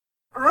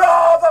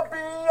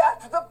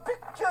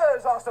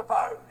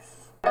suppose.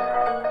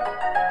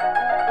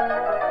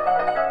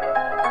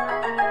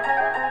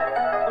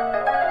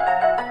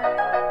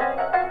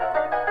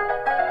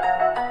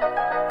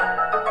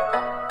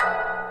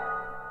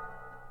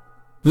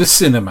 The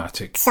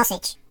Cinematic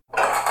Sausage.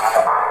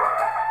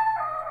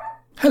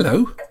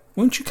 Hello,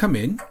 won't you come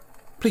in?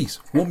 Please,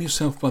 warm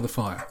yourself by the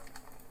fire.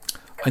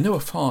 I know a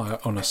fire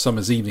on a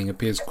summer's evening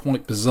appears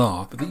quite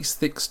bizarre, but these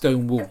thick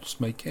stone walls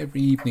make every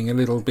evening a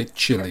little bit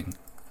chilling.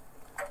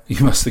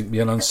 You must think me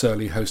an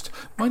unsurly host.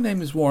 My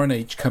name is Warren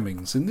H.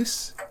 Cummings, and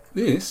this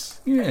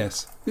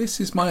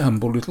is my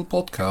humble little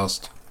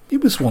podcast.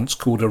 It was once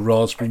called A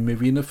Raspberry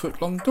Movie and a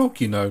Footlong Dog,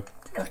 you know.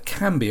 That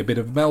can be a bit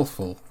of a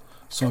mouthful,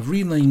 so I've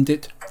renamed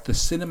it The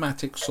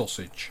Cinematic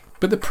Sausage.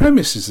 But the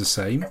premise is the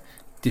same,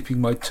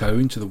 dipping my toe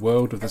into the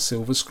world of the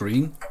silver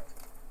screen.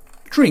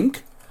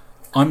 Drink?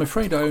 I'm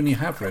afraid I only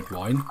have red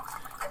wine.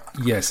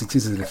 Yes, it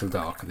is a little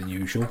darker than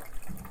usual.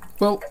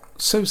 Well,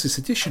 so's this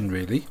edition,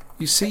 really.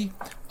 You see,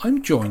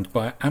 I'm joined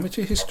by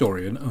amateur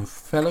historian and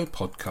fellow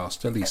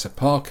podcaster Lisa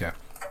Parker,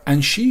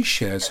 and she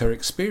shares her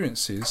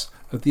experiences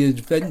of the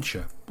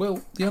adventure,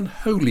 well, the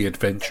unholy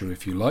adventure,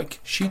 if you like,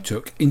 she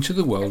took into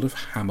the world of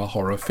Hammer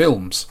horror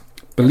films.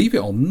 Believe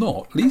it or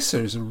not, Lisa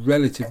is a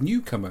relative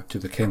newcomer to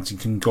the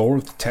Kensington gore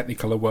of the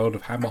Technicolor world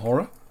of Hammer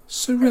horror.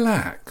 So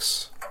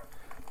relax.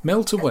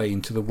 Melt away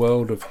into the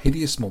world of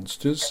hideous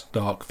monsters,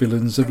 dark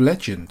villains of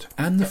legend,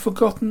 and the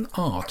forgotten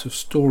art of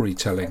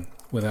storytelling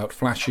without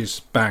flashes,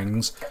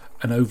 bangs,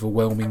 and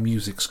overwhelming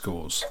music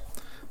scores.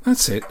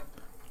 That's it.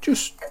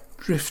 Just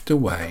drift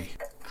away.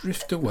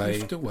 Drift away.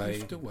 Drift away.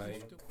 Drift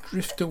away.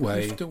 Drift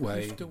away. Drift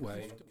away. Drift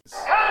away.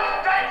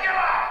 Count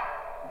Dracula!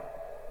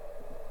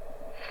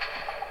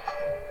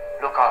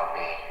 Look on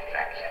me,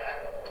 Dracula.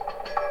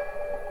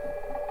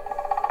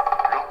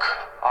 Look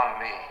on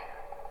me.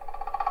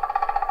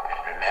 And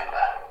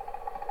remember.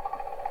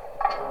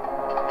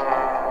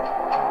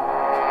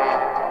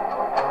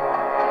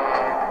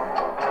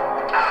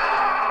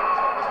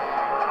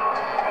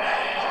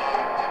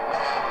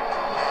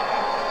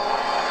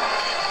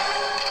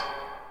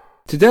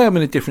 Today I'm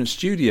in a different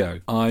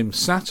studio. I'm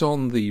sat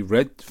on the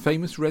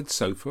famous red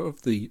sofa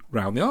of the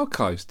Round the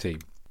Archives team.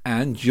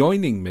 And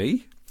joining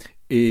me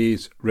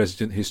is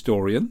resident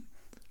historian.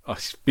 A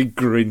big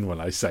grin when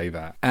I say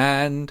that.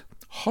 And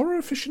horror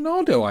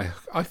aficionado.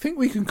 I think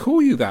we can call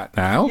you that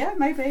now. Yeah,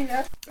 maybe,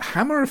 yeah.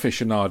 Hammer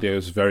aficionado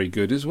is very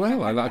good as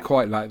well. I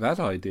quite like that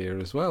idea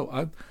as well.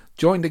 I'm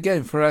joined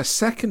again for our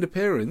second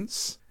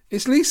appearance.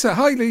 It's Lisa.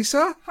 Hi,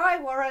 Lisa.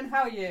 Hi, Warren.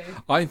 How are you?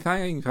 I'm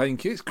fine,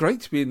 thank you. It's great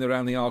to be in the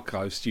Round the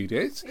Archives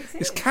studio. It's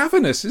is.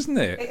 cavernous, isn't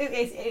it? It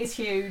is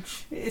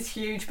huge. It's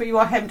huge, but you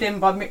are hemmed in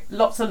by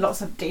lots and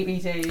lots of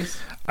DVDs.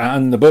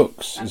 And the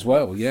books as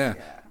well, yeah.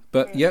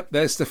 But, yep,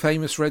 there's the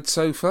famous red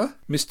sofa.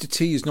 Mr.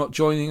 T is not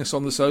joining us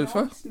on the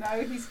sofa.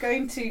 No, he's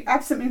going to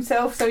absent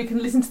himself so he can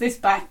listen to this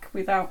back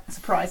without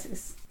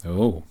surprises.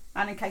 Oh.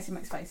 And in case he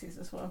makes faces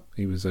as well.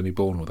 He was only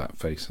born with that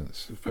face, and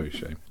it's a very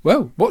shame.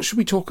 Well, what should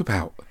we talk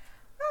about?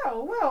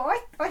 Oh, well,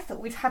 I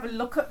thought we'd have a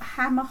look at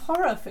Hammer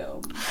horror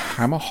films.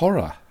 Hammer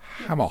horror.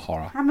 Hammer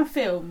horror. Hammer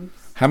films.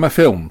 Hammer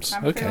films.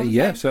 Hammer okay, films,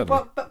 yeah, certainly.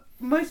 Well, but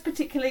most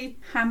particularly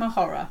Hammer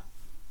horror,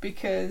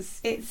 because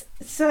it's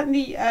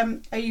certainly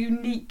a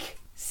unique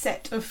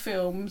set of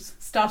films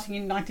starting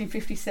in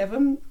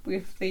 1957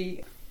 with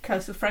the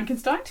Curse of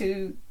Frankenstein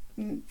to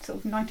sort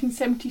of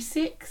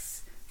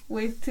 1976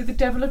 with To the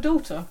Devil a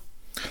Daughter.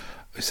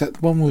 Is that the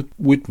one with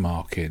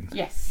Woodmark in?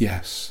 Yes.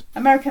 Yes.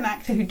 American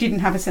actor who didn't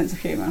have a sense of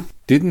humour.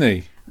 Didn't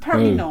he?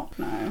 Apparently not,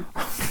 no.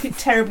 Took it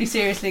terribly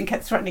seriously and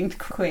kept threatening to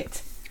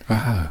quit.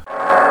 Ah.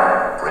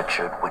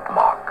 Richard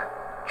Widmark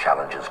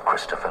challenges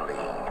Christopher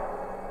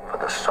Lee for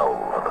the soul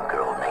of a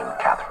girl named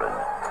Catherine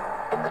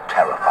in the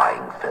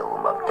terrifying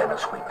film of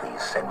Dennis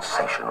Wheatley's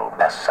sensational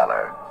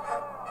bestseller,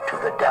 To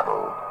the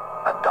Devil,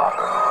 a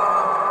Daughter.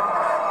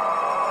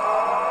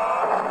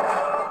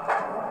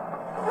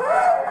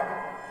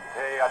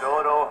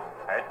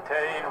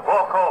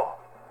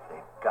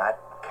 They've got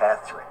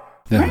Catherine.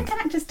 Yeah.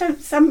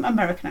 Some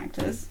American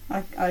actors,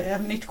 I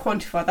need to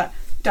quantify that,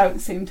 don't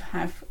seem to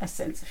have a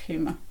sense of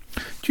humour.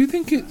 Do you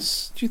think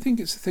it's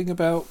a thing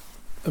about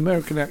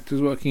American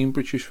actors working in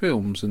British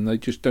films and they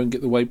just don't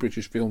get the way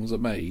British films are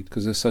made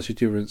because there's such a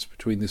difference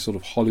between this sort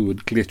of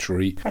Hollywood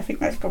glittery, I think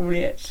that's probably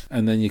it.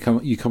 and then you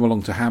come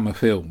along to Hammer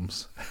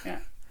films. Yeah.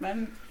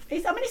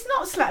 It's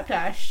not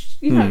slapdash.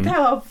 You know, they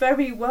are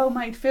very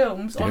well-made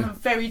films on a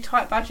very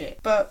tight budget,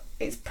 but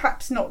it's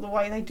perhaps not the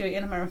way they do it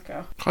in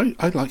America. I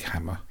like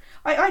Hammer.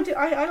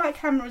 I like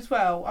Hammer as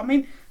well. I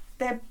mean,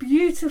 they're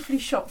beautifully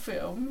shot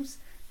films.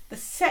 The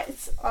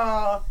sets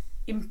are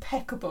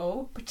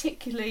impeccable,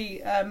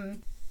 particularly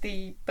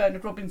the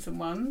Bernard Robinson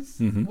ones,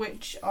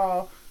 which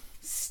are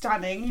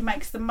stunning. He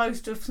makes the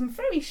most of some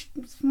very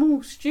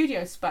small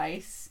studio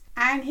space,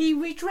 and he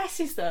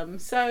redresses them.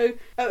 So,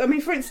 I mean,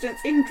 for instance,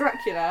 in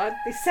Dracula,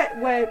 the set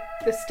where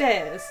the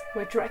stairs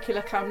where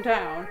Dracula come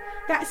down,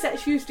 that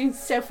set's used in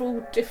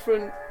several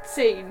different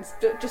scenes,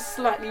 just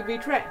slightly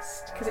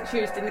redressed, because it's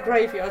used in the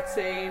graveyard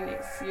scene,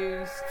 it's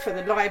used for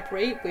the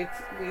library with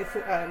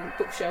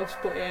bookshelves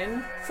put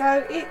in.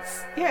 So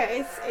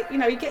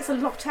he gets a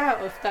lot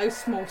out of those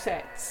small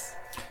sets.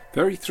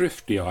 Very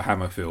thrifty are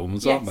Hammer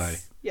films, aren't they?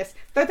 Yes,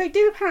 though they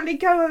do apparently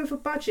go over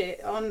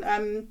budget on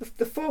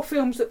the 4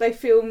 films that they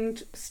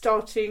filmed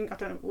starting, I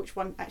don't know which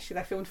one actually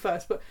they filmed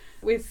first, but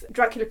with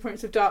Dracula,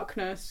 Prince of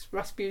Darkness,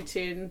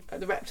 Rasputin,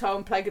 The Reptile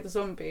and Plague of the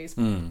Zombies.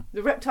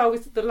 The Reptile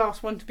was the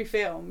last one to be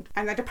filmed,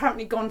 and they'd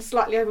apparently gone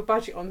slightly over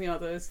budget on the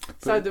others,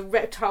 so the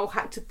Reptile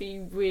had to be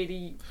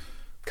really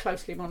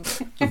closely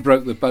monitored. And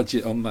broke the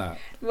budget on that.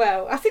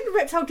 Well, I think The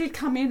Reptile did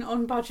come in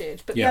on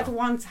budget, but the other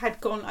ones had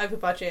gone over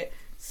budget.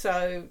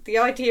 So the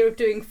idea of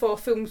doing 4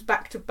 films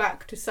back to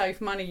back to save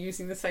money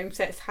using the same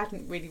sets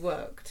hadn't really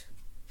worked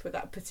for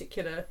that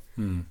particular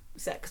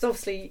set. Because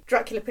obviously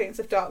Dracula, Prince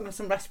of Darkness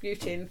and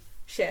Rasputin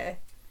share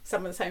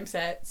some of the same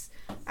sets,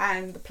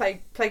 and the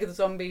Plague of the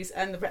Zombies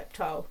and the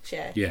Reptile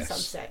share some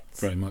sets.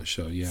 Very much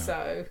so, yeah.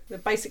 So they're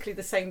basically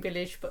the same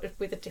village but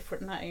with a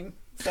different name.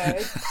 So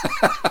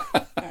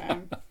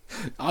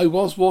I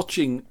was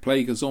watching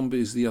Plague of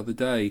Zombies the other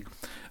day,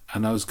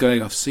 and I was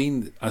going, I've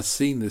seen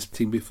this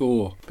team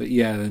before, but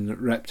then the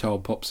Reptile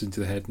pops into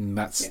the head, and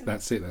that's it.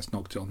 That's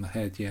knocked it on the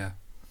head. Yeah.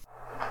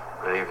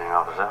 Good evening,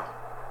 officer.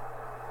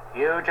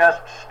 You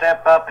just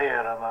step up here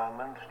a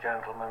moment,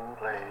 gentlemen,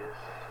 please.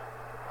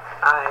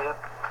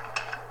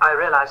 I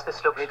realise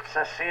this looks... It's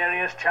a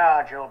serious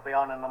charge you'll be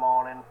on in the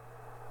morning.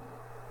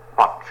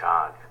 What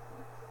charge?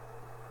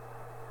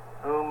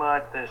 Who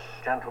might this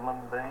gentleman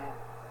be?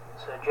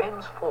 Sir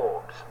James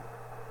Forbes.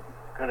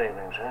 Good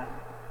evening, sir.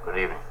 Good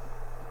evening.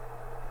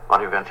 What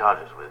have you been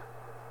charged with?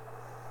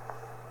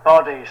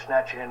 Body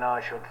snatching,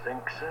 I should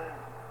think, sir.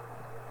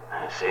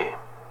 I see.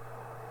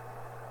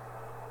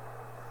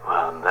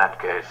 Well, in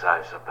that case,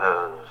 I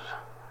suppose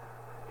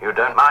you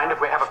don't mind if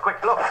we have a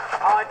quick look.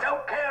 I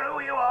don't care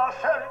who you are,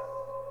 sir.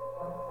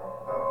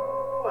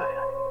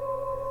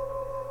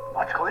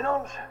 What's going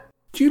on, sir?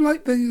 Do you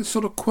like the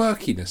sort of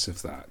quirkiness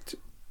of that?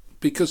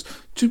 Because,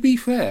 to be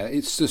fair,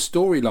 it's the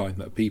storyline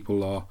that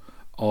people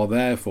are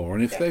there for,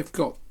 and if they've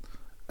got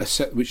a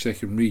set which they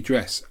can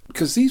redress,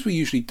 because these were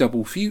usually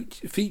double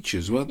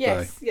features, weren't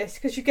they? Yes,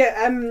 because you get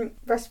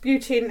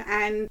Rasputin,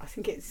 and I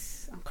think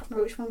it's, I can't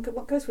remember which one,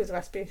 what goes with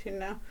Rasputin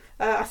now.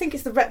 I think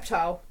it's the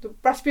Reptile, the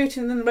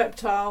Rasputin and the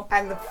Reptile,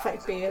 and the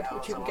fake beard,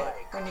 which you can get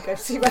when you go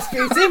to see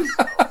Rasputin,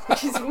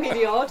 which is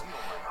really odd,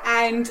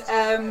 and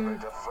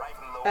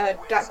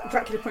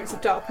Dracula, Prince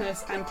of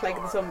Darkness and Plague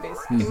of the Zombies.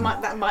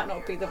 That might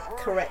not be the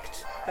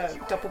correct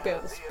double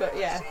bills, but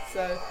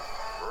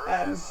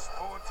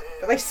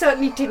but they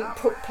certainly didn't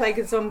put Plague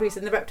of the Zombies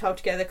and the Reptile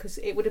together, because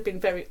it would have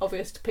been very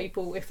obvious to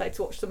people if they'd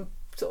watched them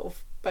sort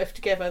of both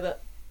together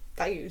that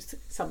they used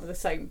some of the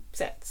same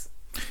sets.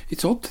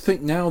 It's odd to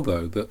think now,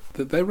 though, that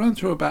they run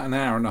through about an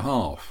hour and a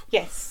half.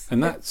 Yes.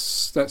 And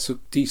that's a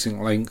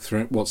decent length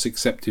for what's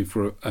accepted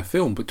for a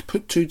film. But to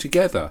put 2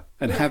 together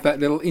and have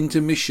that little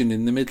intermission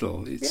in the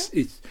middle, it's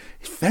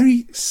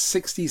very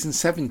 60s and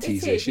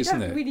 70s-ish,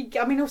 isn't it? Really,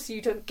 I mean, obviously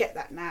you don't get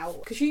that now.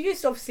 Because you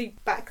used, obviously,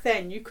 back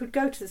then, you could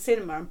go to the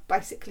cinema and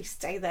basically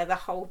stay there the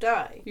whole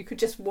day. You could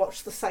just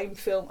watch the same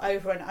film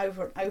over and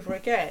over and over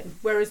again.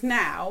 Whereas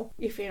now,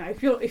 if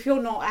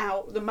you're not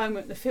out the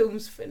moment the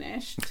film's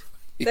finished...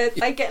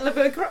 They get a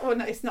little bit of... Well,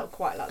 no, it's not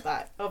quite like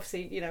that.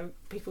 Obviously,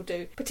 people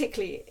do,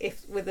 particularly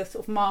if with the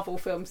sort of Marvel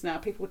films now,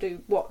 people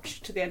do watch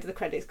to the end of the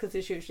credits, because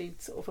there's usually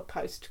sort of a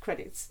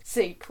post-credits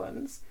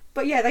sequence.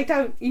 But yeah, they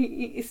don't...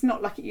 It's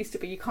not like it used to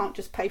be. You can't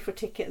just pay for a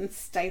ticket and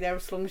stay there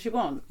as long as you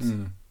want.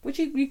 Which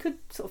you could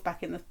sort of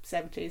back in the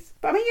 70s.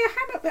 But I mean,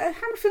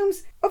 Hammer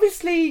films,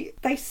 obviously,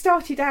 they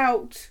started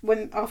out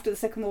after the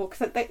Second World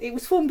War, because it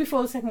was formed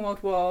before the Second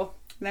World War.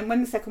 And then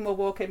when the Second World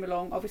War came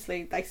along,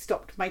 obviously they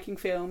stopped making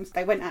films.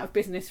 They went out of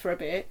business for a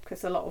bit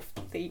because a lot of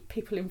the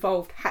people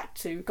involved had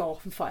to go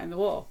off and fight in the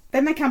war.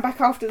 Then they come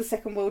back after the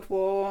Second World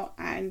War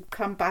and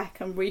come back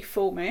and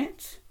reform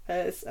it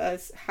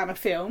as Hammer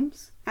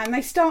Films. And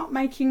they start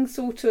making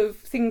sort of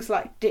things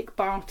like Dick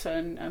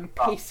Barton and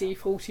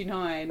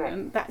PC-49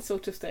 and that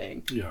sort of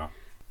thing. Yeah.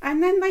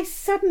 And then they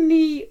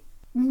suddenly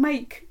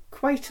make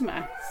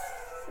Quatermass,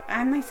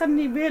 and they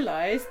suddenly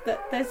realise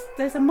that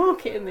there's a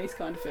market in these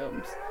kind of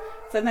films.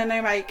 So then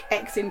they make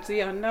X Into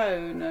the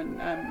Unknown and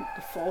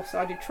The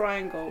Four-Sided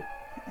Triangle,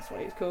 that's what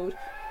it's called,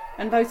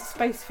 and those are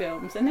space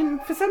films. And then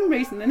for some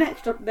reason the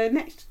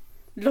next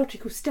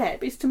logical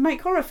step is to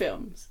make horror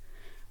films.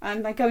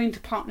 And they go into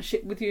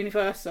partnership with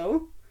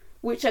Universal,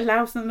 which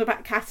allows them the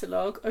back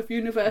catalogue of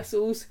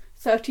Universal's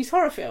 30s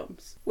horror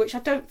films, which I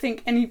don't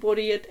think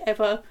anybody had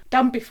ever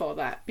done before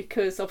that,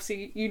 because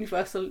obviously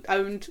Universal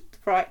owned the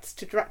rights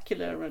to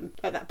Dracula and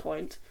at that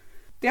point.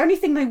 The only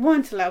thing they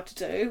weren't allowed to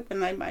do when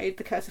they made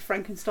The Curse of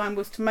Frankenstein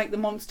was to make the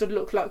monster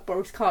look like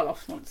Boris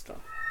Karloff's monster.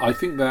 I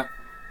think that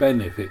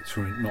benefits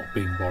from it not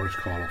being Boris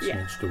Karloff's Yeah.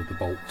 monster with the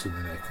bolts in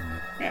the neck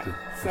and Yeah,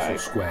 the sort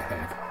of square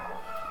head.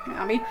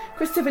 I mean,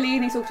 Christopher Lee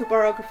in his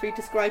autobiography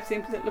describes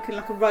him as looking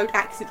like a road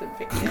accident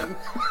victim.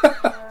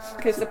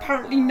 Because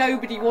apparently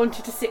nobody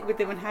wanted to sit with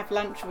him and have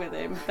lunch with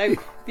him.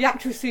 The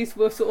actresses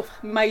were sort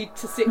of made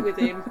to sit with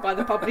him by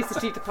the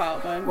publicity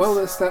department. Well,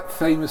 there's that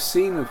famous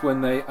scene of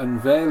when they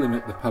unveil him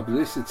at the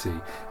publicity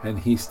and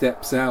he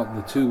steps out and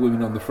the two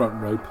women on the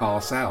front row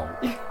pass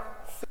out.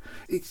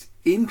 It's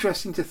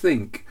interesting to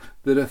think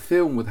that a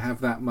film would have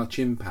that much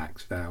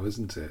impact now,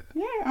 isn't it?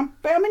 Yeah,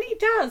 but I mean, it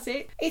does.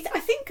 It's I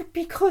think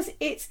because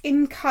it's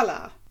in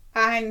colour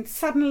and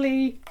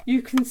suddenly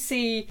you can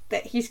see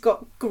that he's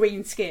got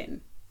green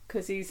skin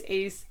because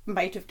he's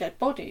made of dead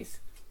bodies.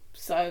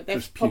 So they've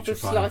Just probably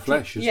putrefying started,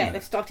 flesh, isn't it?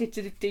 they've started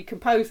to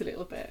decompose a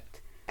little bit,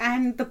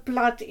 and the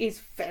blood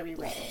is very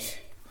red.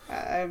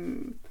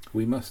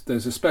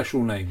 There's a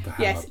special name for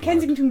Hammer Yes, blood.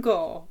 Kensington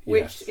Gore,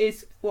 which Yes.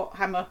 is what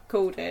Hammer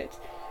called it.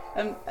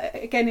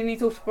 Again, in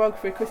his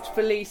autobiography,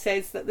 Christopher Lee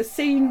says that the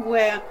scene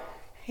where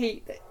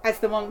he, as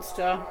the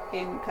monster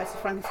in Curse of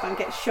Frankenstein,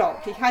 gets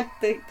shot, he had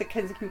the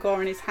Kensington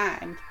Gore in his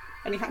hand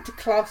and he had to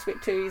clasp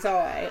it to his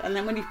eye, and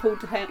then when he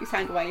pulled his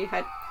hand away, he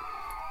had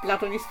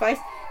blood on his face.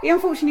 He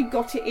unfortunately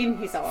got it in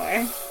his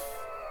eye.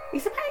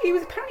 He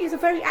was a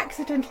very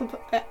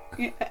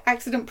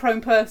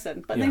accident-prone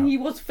person, but then Yeah. he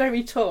was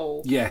very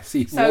tall. Yes,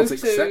 he So was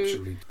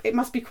exceptionally. it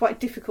must be quite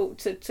difficult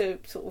to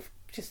sort of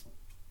just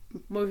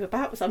move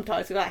about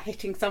sometimes without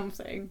hitting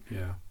something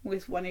Yeah.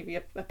 with one of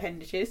your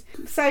appendages.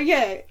 So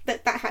yeah,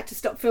 that had to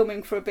stop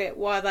filming for a bit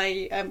while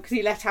they, because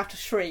he let out a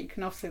shriek,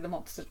 and obviously the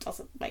monster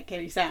doesn't make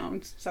any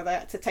sound, so they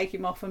had to take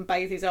him off and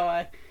bathe his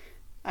eye,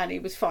 and he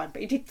was fine.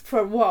 But he did for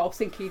a while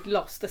think he'd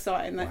lost the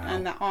sight in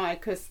that eye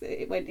because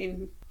it went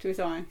into his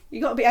eye.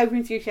 You got to be over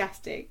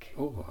enthusiastic.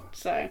 Oh,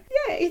 So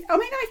yeah,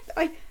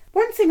 I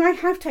one thing I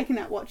have taken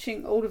out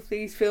watching all of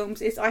these films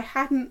is I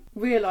hadn't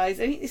realised,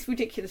 and it's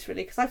ridiculous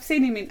really because I've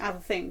seen him in other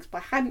things,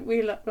 but I hadn't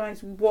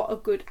realised what a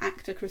good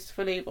actor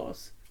Christopher Lee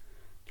was,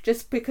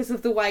 just because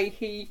of the way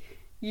he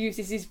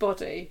uses his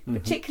body,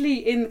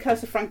 particularly in The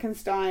Curse of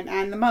Frankenstein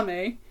and The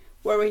Mummy,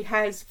 where he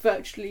has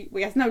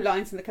no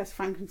lines in The Curse of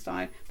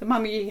Frankenstein. The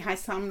Mummy, he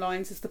has some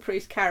lines as the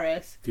priest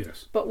Carus,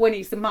 yes. but when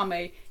he's the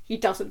mummy, he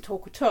doesn't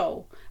talk at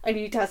all, and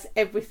he does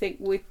everything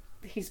with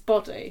his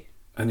body.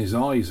 And his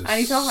eyes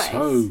are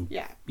so...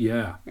 Yeah.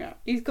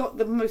 He's got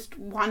the most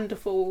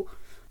wonderful,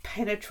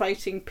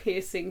 penetrating,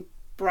 piercing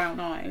brown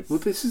eyes. Well,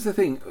 this is the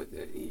thing.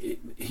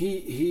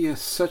 He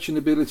has such an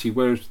ability,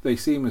 whereas they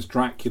see him as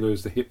Dracula,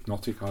 as the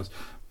hypnotic eyes,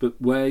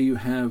 but where you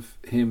have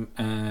him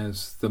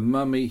as the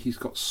mummy, he's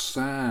got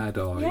sad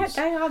eyes.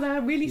 Yeah, they're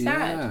really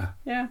sad.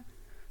 Yeah.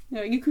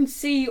 You can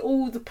see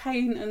all the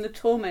pain and the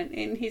torment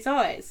in his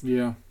eyes.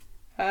 Yeah.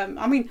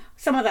 I mean,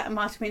 some of that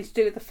might have been to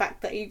do with the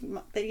fact that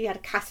he had a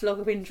catalogue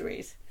of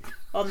injuries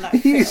on that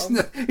film.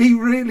 He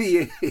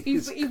really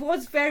is. He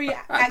was very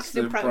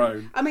accident prone.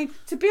 prone. I mean,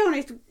 to be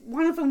honest,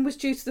 one of them was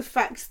due to the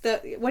fact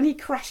that when he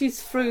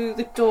crashes through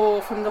the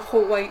door from the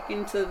hallway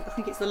into, I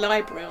think it's the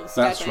library or the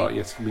study. That's right,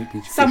 yes.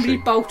 Somebody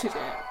bolted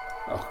it.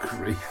 Oh,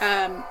 grief.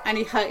 And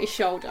he hurt his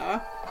shoulder.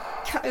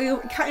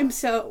 Cut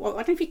himself. Well,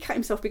 I don't know if he cut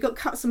himself, but he got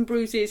cuts and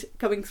bruises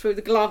going through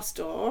the glass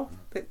door,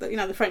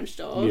 the French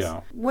doors.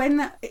 Yeah.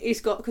 When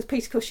he's got, because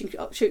Peter Cushing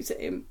shoots at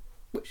him,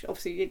 which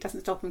obviously it doesn't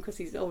stop him because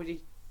he's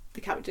already,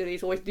 the character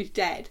is already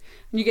dead,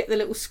 and you get the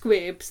little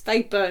squibs,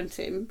 they burnt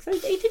him. So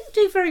he didn't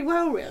do very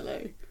well,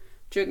 really,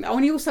 during that. Oh,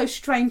 and he also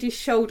strained his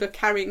shoulder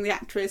carrying the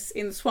actress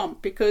in the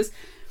swamp because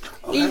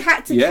he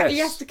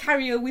has to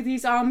carry her with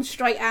his arms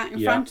straight out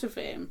in front of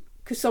him,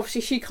 because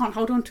obviously she can't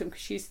hold on to him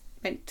because she's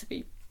meant to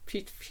be,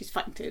 she's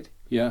fainted.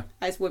 Yeah.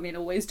 As women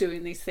always do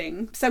in these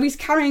things. So he's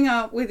carrying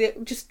her with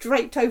it just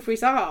draped over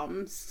his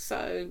arms,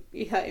 so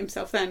he hurt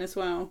himself then as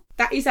well.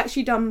 That is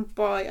actually done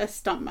by a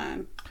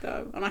stuntman,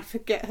 though, and I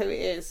forget who it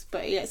is,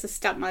 but yeah, it's a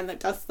stuntman that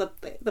does the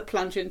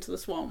plunge into the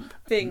swamp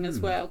thing as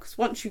well, because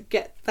once you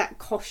get that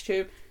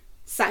costume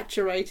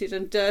saturated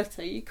and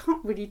dirty, you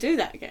can't really do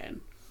that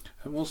again.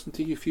 And wasn't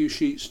he a few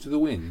sheets to the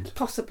wind?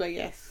 Possibly,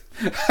 yes.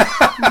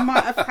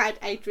 Might have had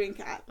a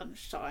drink at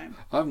lunchtime.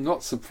 I'm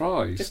not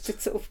surprised. Just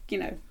to sort of,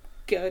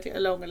 gird it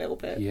along a little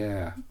bit.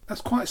 Yeah.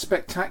 That's quite a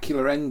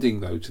spectacular ending,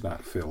 though, to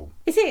that film.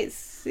 It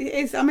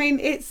is. I mean,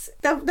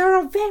 there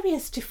are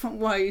various different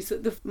ways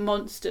that the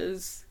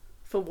monsters,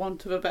 for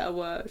want of a better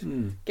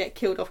word, get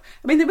killed off.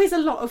 I mean, there is a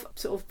lot of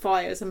sort of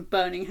fires and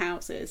burning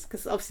houses,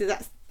 because obviously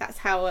that's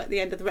how at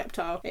the end of The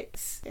Reptile it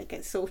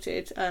gets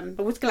sorted. I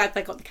was glad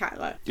they got the cat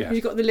though. Yeah.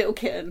 You got the little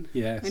kitten.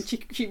 Yes.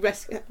 And she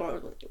rescues.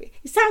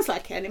 It sounds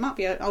like a kitten. It might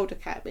be an older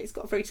cat, but it's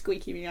got a very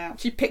squeaky meow.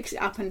 She picks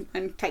it up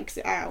and takes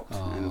it out,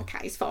 and the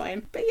cat is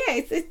fine. But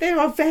yeah, there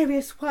are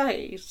various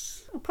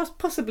ways.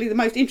 Possibly the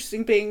most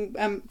interesting being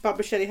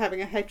Barbara Shelley having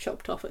her head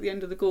chopped off at the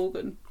end of the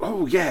Gorgon.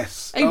 Oh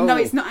yes. Even though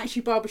it's not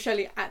actually Barbara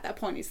Shelley at that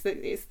point, it's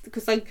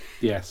because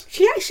Yes.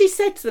 She actually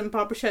said to them,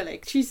 Barbara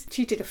Shelley,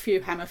 she did a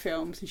few Hammer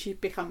films and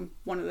she'd become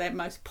one of their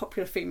most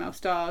popular female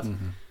stars,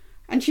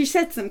 and she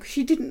said to them, because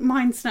she didn't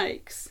mind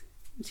snakes,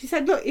 She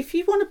said, look, if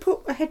you want to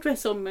put a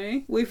headdress on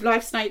me with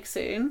live snakes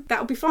in,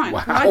 that'll be fine.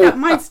 Wow. I don't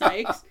mind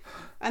snakes.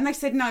 And they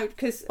said no,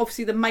 because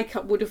obviously the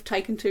makeup would have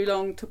taken too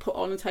long to put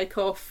on and take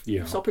off,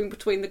 swapping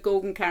between the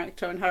Gorgon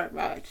character and her,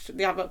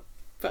 the other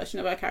version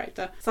of her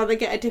character. So they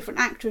get a different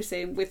actress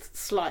in with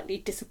slightly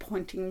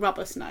disappointing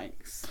rubber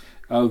snakes.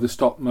 Oh, the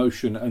stop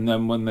motion, and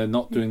then when they're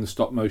not doing the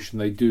stop motion,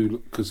 they do,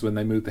 because when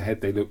they move the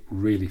head, they look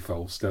really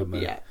false, don't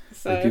they? Yeah.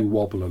 So, they do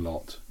wobble a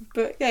lot.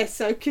 But yeah,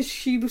 so because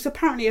she was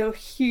apparently a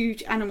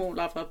huge animal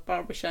lover,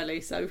 Barbara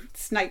Shelley, so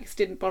snakes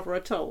didn't bother her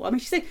at all. I mean,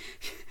 she said,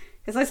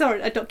 because I saw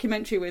a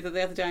documentary with her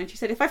the other day, and she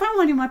said, if I found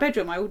one in my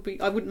bedroom, I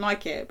wouldn't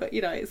like it. But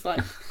you know, it's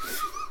like,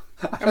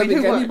 I don't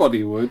think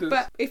anybody would.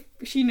 But if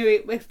she knew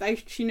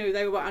it, she knew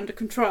they were under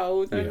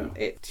control, then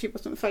she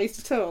wasn't fazed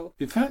at all.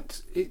 In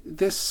fact,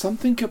 there's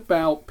something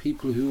about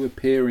people who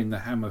appear in the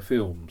Hammer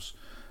films.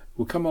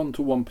 We'll come on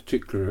to one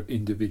particular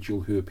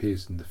individual who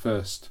appears in the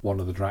first one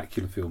of the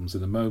Dracula films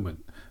in a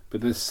moment.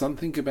 But there's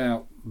something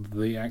about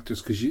the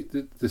actors, because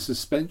the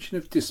suspension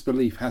of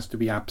disbelief has to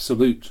be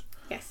absolute.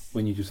 Yes.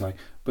 When you do something.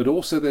 But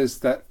also there's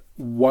that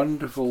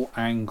wonderful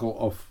angle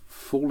of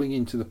falling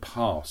into the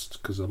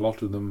past, because a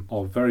lot of them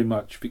are very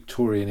much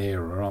Victorian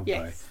era, aren't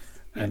they?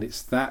 And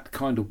it's that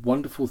kind of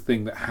wonderful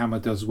thing that Hammer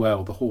does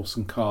well, the horse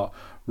and cart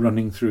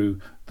running through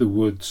the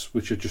woods,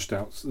 which are just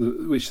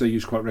which they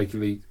use quite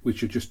regularly,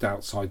 which are just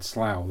outside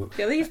Slough.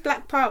 Yeah, they use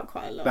Black Park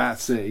quite a lot.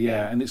 That's it,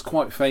 and it's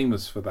quite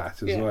famous for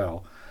that as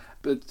well.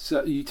 But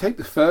you take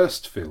the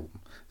first film,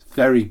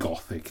 very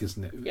gothic,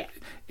 isn't it?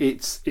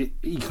 Yeah.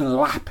 You can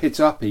lap it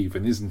up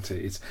even, isn't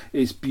it?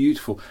 It's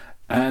beautiful.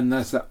 And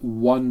there's that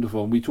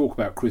wonderful, and we talk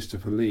about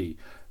Christopher Lee,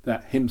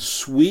 that him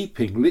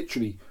sweeping,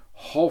 literally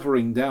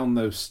hovering down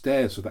those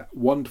stairs with that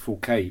wonderful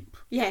cape.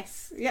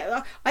 Yes,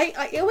 yeah.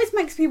 It always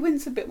makes me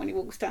wince a bit when he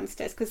walks down the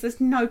stairs, because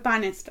there's no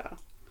banister,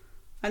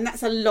 and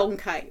that's a long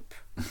cape.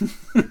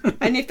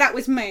 And if that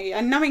was me,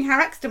 and knowing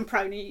how accident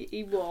prone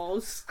he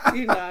was,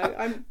 you know,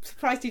 I'm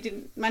surprised he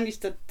didn't manage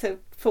to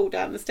fall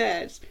down the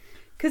stairs.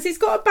 Because he's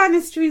got a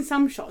banister in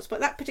some shots, but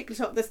that particular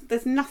shot,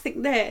 there's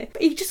nothing there.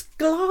 But he just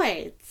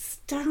glides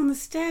down the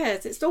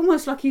stairs. It's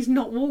almost like he's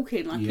not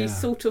walking, like he's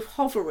sort of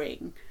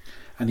hovering.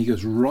 And he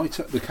goes right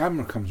up, the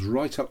camera comes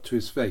right up to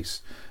his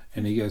face,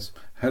 and he goes,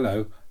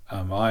 hello,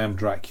 I am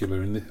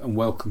Dracula, and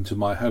welcome to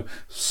my home.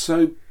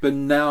 So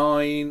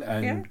benign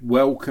and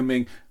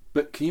welcoming.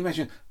 But can you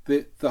imagine,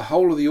 the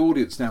whole of the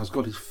audience now has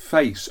got his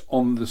face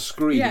on the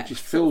screen. Yeah. It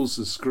just fills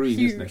the screen,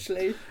 Hugely. isn't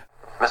it?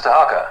 Mr.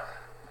 Harker,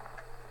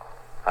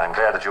 I'm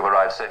glad that you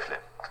arrived safely.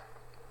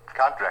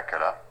 Count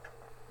Dracula.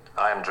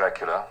 I am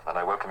Dracula, and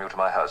I welcome you to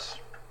my house.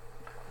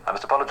 I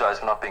must apologize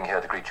for not being here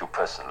to greet you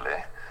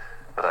personally,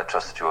 but I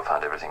trust that you will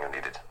find everything you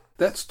needed.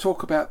 Let's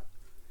talk about,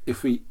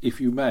 if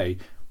you may,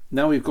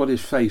 now we've got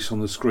his face on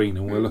the screen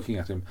and we're looking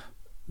at him,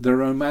 the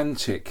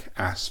romantic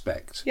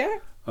aspect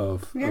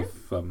of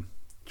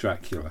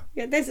Dracula.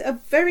 Yeah, there's a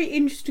very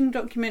interesting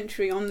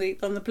documentary on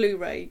the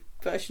Blu-ray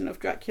version of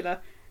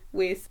Dracula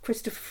with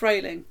Christopher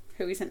Frayling,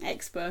 who is an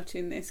expert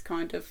in this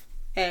kind of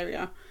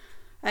area.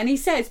 And he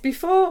says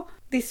before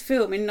this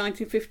film in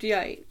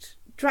 1958,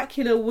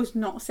 Dracula was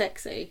not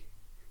sexy.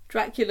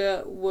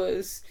 Dracula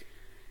was...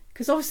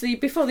 Because obviously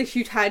before this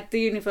you'd had the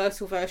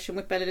Universal version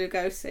with Bela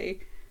Lugosi,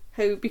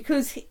 who,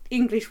 because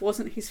English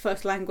wasn't his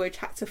first language,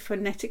 had to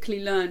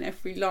phonetically learn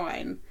every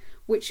line,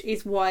 which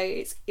is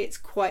why it's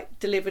quite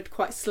delivered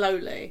quite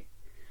slowly.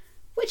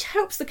 Which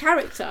helps the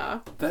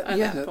character at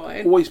that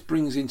point. Always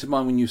brings into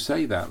mind when you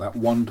say that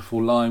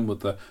wonderful line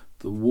with the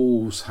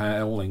wolves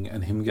howling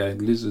and him going,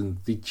 listen,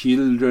 the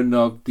children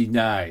of the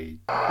night.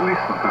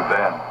 Listen to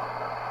them.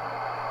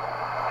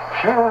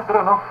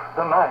 Children of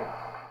the night.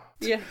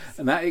 Yes.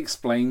 And that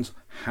explains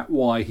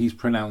why he's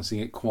pronouncing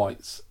it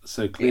quite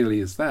so clearly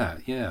as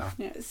that, yeah.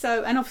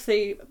 So, and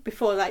obviously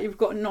before that you've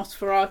got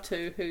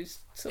Nosferatu, who's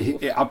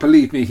sort of...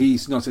 believe me,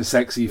 he's not a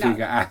sexy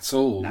figure at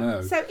all,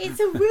 no. So it's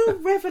a real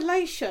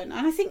revelation,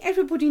 and I think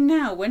everybody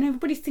now, when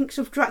everybody thinks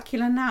of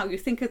Dracula now, you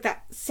think of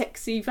that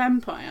sexy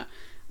vampire,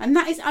 and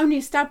that is only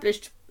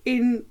established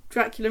in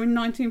Dracula in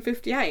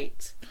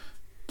 1958.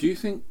 Do you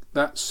think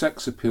that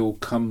sex appeal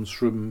comes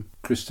from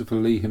Christopher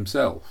Lee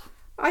himself?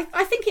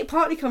 I think it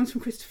partly comes from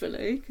Christopher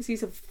Lee, because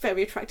he's a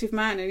very attractive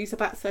man, and he's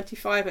about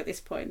 35 at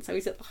this point, so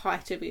he's at the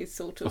height of his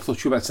sort of... I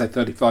thought you were about to say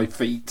 35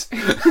 feet.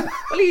 Well,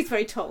 he's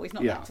very tall, he's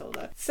not that tall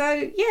though.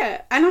 So,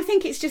 yeah, and I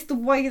think it's just the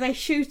way they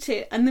shoot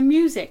it, and the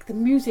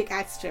music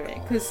adds to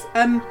it, because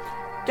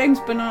James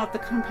Bernard, the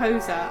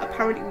composer,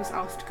 apparently was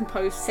asked to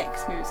compose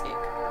sex music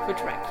for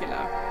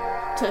Dracula.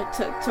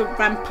 To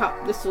ramp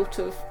up the sort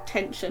of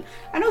tension.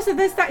 And also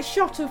there's that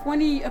shot of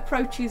when he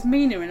approaches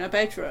Mina in her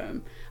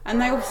bedroom,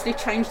 and they obviously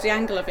changed the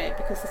angle of it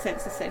because the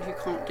censor said you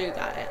can't do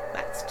that,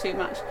 that's too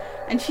much,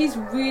 and she's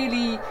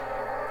really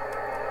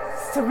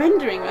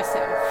surrendering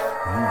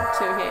herself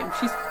to him.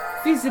 She's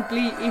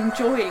visibly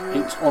enjoying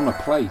it's on a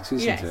plate,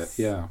 isn't it?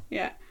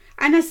 Yeah.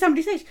 And as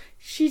somebody says,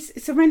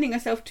 she's surrendering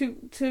herself to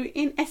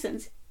in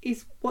essence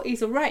is what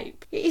is a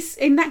rape. It is,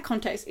 in that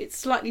context, it's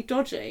slightly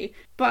dodgy,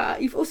 but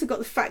you've also got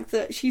the fact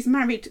that she's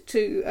married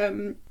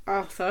to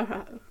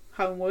Arthur,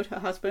 Homewood, her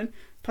husband,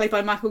 played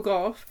by Michael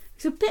Gough,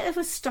 is a bit of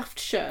a stuffed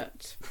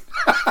shirt.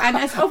 And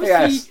has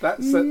obviously... Yes,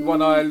 that's the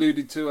one I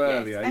alluded to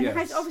earlier. And yes.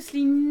 has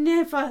obviously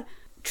never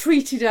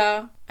treated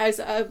her as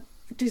a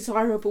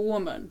desirable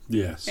woman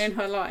Yes. in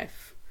her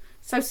life.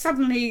 So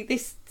suddenly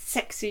this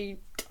sexy,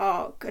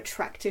 dark,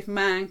 attractive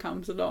man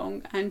comes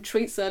along and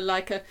treats her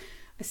like a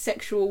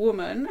sexual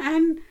woman,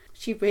 and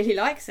she really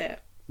likes it.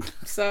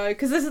 So,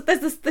 because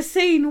there's the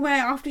scene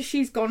where after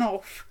she's gone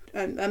off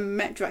and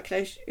met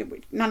Dracula,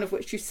 none of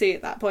which you see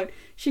at that point,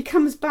 she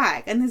comes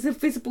back and there's a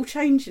visible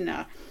change in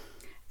her.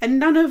 And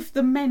none of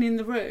the men in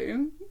the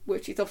room,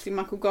 which is obviously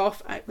Michael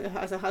Gough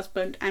as a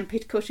husband and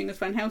Peter Cushing as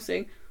Van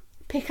Helsing,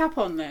 pick up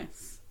on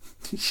this.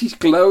 She's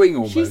glowing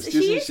almost, She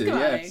isn't is she?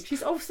 glowing. Yes.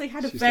 She's obviously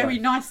had a She's very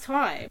like- nice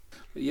time.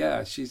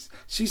 Yeah, she's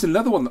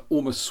another one that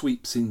almost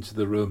sweeps into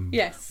the room.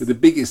 Yes. With the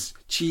biggest,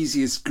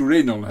 cheesiest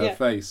grin on her Yeah.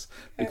 face.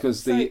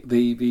 Because So-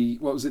 the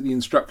what was it, the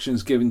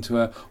instructions given to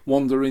her,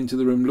 wander into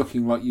the room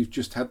looking like you've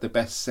just had the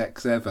best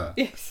sex ever.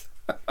 Yes.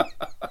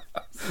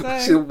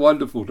 It's a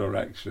wonderful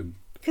direction.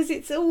 Because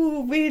it's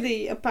all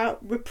really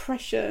about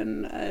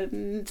repression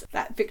and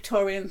that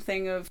Victorian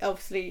thing of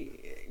obviously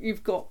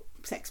you've got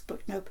sex but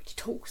nobody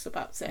talks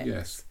about sex.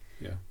 Yes.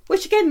 Yeah.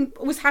 Which again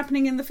was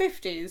happening in the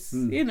 50s.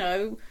 You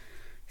know,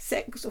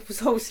 sex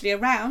was obviously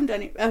around,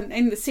 and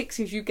in the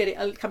 60s you get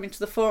it coming to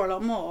the fore a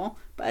lot more.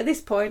 But at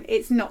this point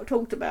it's not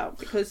talked about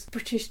because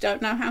British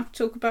don't know how to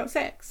talk about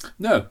sex.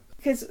 No.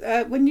 Because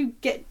when you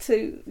get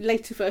to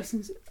later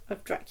versions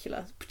of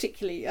Dracula,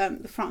 particularly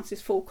the Francis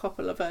Ford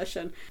Coppola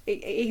version,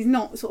 he's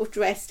not sort of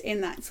dressed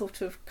in that sort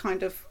of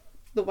kind of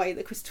the way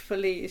that Christopher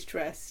Lee is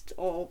dressed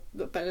or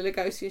that Bela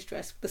Lugosi is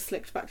dressed with the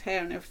slicked back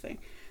hair and everything.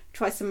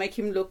 Tries to make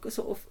him look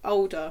sort of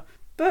older.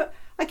 But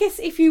I guess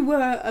if you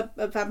were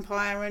a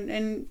vampire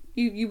and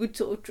you would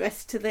sort of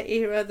dress to the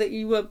era that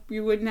you were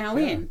now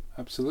in.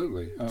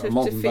 Absolutely. To A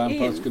modern fit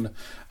vampire's in. going to...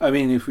 I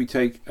mean, if we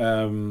take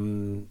AD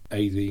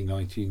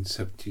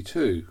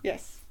 1972,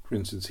 Yes. for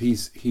instance, he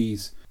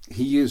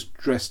is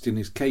dressed in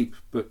his cape,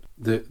 but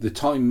the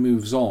time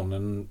moves on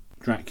and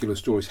Dracula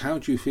stories. How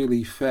do you feel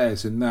he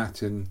fares in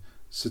that in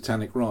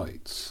Satanic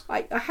Rites?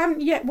 I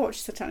haven't yet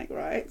watched Satanic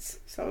Rites,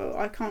 so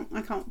I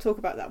can't talk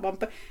about that one.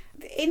 But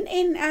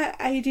in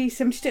AD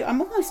 72,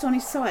 I'm almost on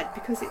his side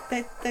because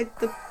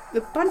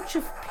the bunch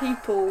of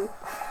people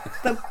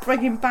that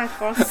bring him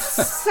back are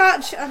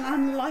such an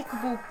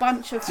unlikable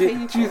bunch of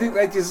people. Do you think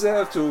they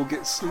deserve to all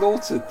get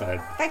slaughtered then?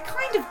 They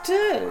kind of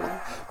do.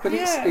 But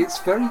Yeah. it's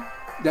very...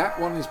 That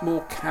one is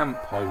more camp,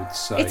 I would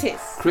say. It is.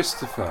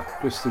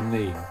 Kristen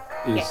Lee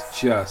is Yes.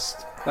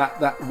 just...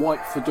 That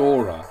white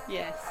fedora...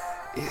 Yes.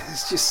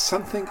 There's just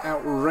something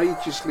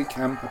outrageously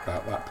camp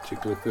about that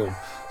particular film.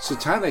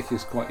 Satanic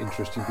is quite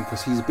interesting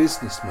because he's a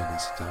businessman in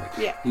Satanic.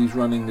 Yeah. He's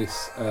running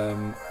this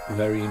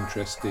very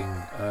interesting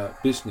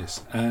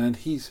business, and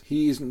he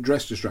isn't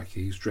dressed as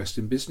Dracula. He's dressed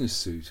in business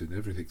suit and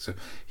everything. So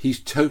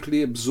he's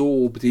totally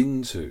absorbed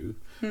into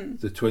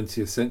the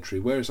 20th century.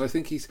 Whereas I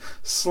think he's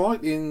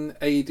slightly in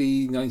AD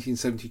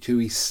 1972.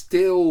 He's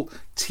still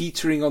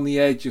teetering on the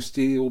edge of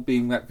still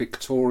being that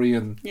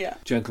Victorian Yeah.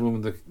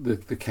 gentleman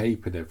with the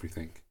cape and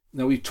everything.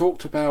 Now, we've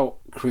talked about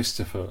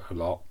Christopher a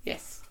lot.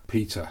 Yes.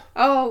 Peter.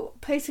 Oh,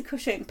 Peter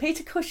Cushing.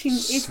 Peter Cushing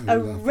is So a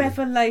lovely.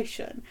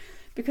 revelation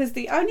because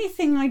the only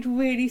thing I'd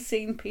really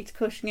seen Peter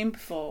Cushing in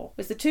before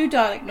was the two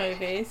Dalek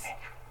movies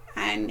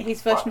and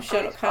his version of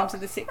Sherlock Holmes in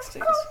the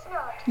 60s.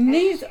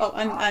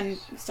 And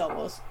Star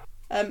Wars.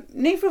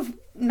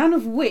 None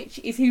of which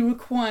is he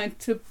required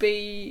to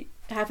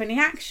have any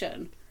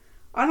action.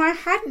 And I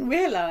hadn't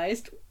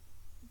realised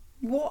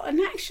what an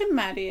action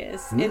man he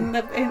is,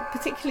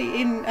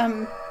 particularly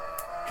in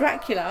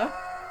Dracula.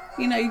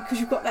 You know, because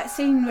you've got that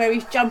scene where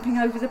he's jumping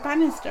over the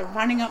banister,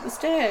 running up the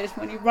stairs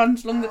when he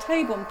runs along the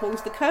table and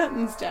pulls the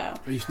curtains down.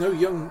 He's no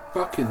young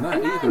buck in that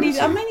either, And is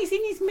he? I mean, he's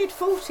in his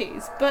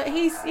mid-40s, but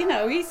he's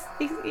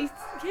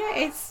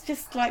it's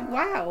just like,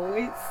 wow.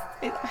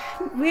 I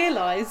hadn't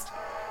realised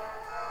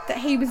that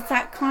he was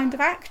that kind of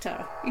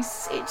actor.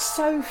 It's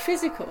so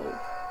physical.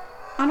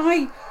 And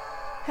I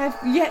have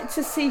yet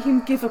to see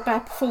him give a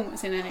bad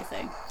performance in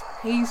anything.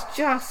 He's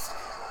just...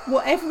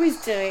 Whatever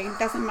he's doing,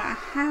 doesn't matter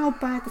how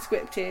bad the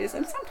script is,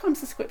 and sometimes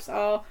the scripts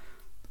are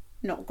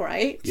not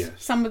great. Yes.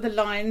 Some of the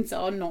lines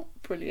are not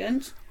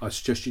brilliant. I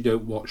suggest you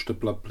don't watch The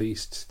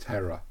Blood-Pleased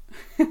Terror.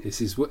 This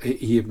is what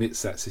he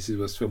admits that this is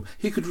his film.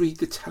 He could read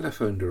the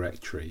telephone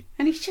directory.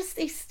 And he's just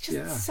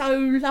Yeah. so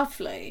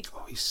lovely.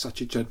 Oh, he's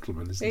such a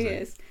gentleman, isn't He he?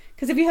 is.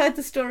 Because have you heard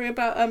the story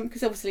about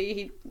because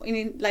obviously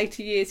in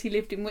later years he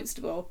lived in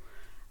Whitstable,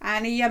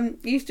 and he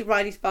used to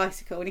ride his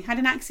bicycle, and he had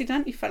an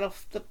accident. He fell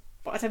off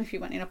I don't know if he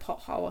went in a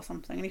pothole or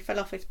something, and he fell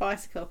off his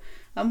bicycle.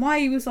 And while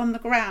he was on the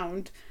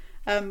ground,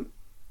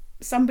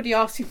 somebody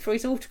asked him for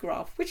his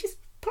autograph, which is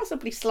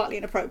possibly slightly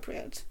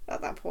inappropriate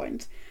at that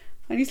point.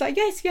 And he's like,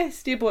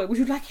 yes, dear boy, would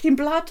you like it in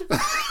blood?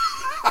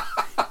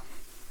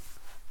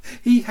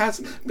 He has,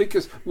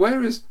 because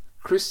whereas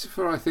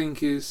Christopher, I think,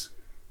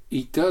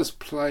 he does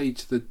play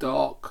to the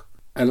dark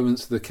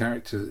elements of the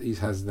character that he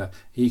has in that.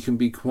 He can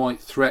be quite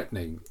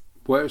threatening,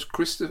 whereas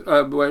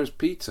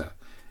Peter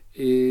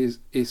is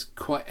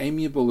quite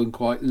amiable and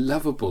quite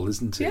lovable,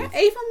 isn't he? Yeah,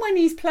 even when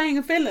he's playing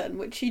a villain,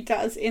 which he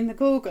does in The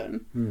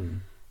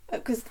Gorgon,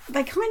 because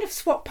they kind of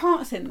swap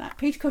parts in that.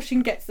 Peter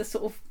Cushing gets the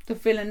sort of the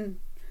villain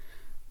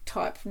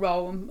type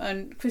role,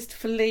 and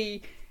Christopher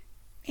Lee,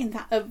 in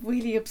that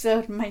really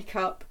absurd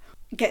makeup,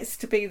 gets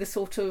to be the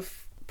sort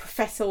of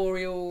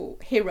professorial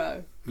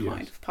hero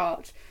kind of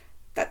part.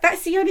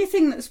 That's the only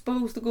thing that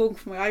spoils The Gorgon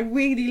for me. I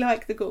really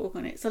like The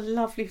Gorgon. It's a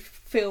lovely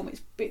film.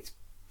 It's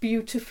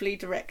beautifully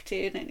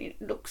directed and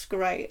it looks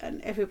great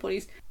and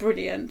everybody's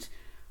brilliant.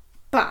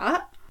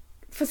 But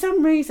for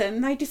some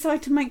reason they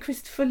decide to make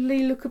Christopher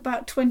Lee look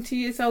about 20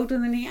 years older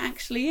than he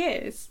actually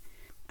is.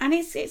 And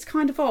it's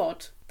kind of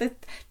odd.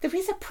 There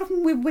is a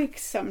problem with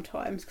wigs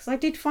sometimes, because I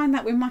did find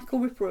that with Michael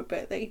Ripper a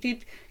bit, that he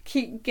did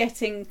keep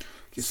getting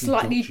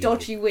slightly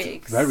dodgy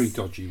wigs. Very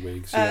dodgy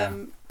wigs, yeah.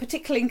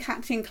 Particularly in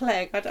Captain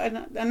Clegg.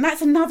 And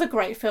that's another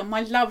great film.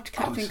 I loved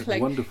Captain Clegg.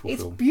 It's a wonderful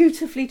film. It's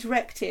beautifully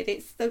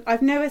directed.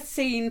 I've never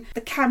seen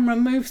the camera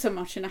move so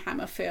much in a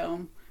Hammer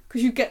film,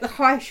 because you get the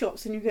high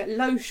shots and you get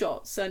low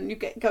shots and you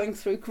get going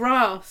through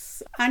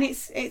grass, and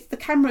it's the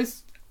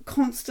camera's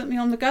constantly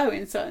on the go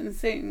in certain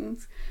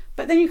things.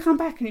 But then you come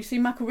back and you see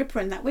Michael Ripper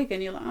in that wig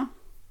and you're like, oh.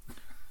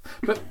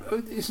 But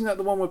isn't that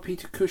the one where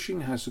Peter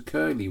Cushing has a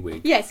curly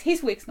wig? Yes,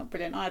 his wig's not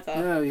brilliant either.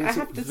 No, I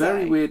have to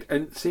very say. weird.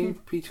 And seeing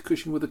Peter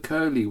Cushing with a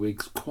curly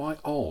wig's quite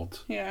odd.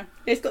 Yeah,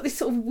 it's got this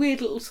sort of weird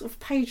little sort of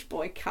page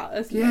boy cut,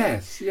 hasn't it?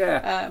 Yes,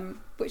 yeah.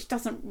 Which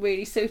doesn't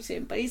really suit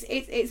him, but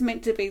it's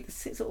meant to be the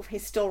sort of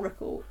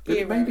historical But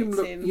era. it made him it's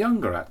look in.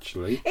 younger,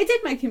 actually. It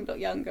did make him look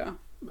younger.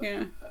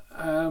 Yeah.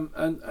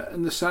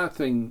 And the sad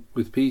thing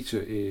with Peter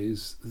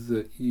is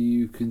that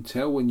you can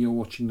tell when you're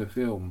watching the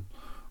film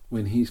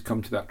when he's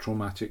come to that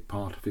traumatic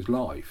part of his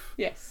life.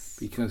 Yes.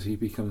 Because he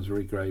becomes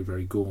very grey,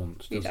 very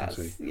gaunt,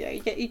 doesn't he? Yeah,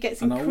 he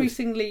gets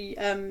increasingly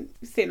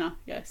thinner,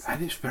 yes.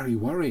 And it's very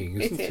worrying,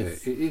 isn't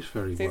it? It is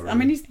very worrying. I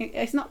mean,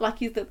 it's not like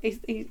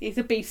he's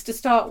a beast to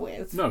start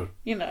with. No.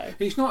 You know.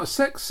 He's not a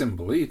sex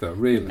symbol either,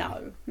 really.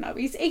 No.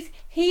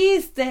 He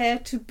is there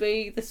to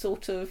be the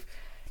sort of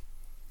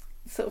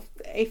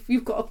if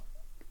you've got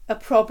a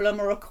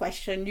problem or a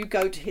question, you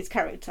go to his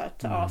character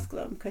to ask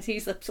them, because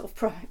he's a sort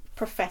of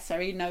professor.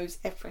 He knows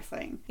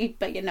everything.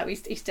 But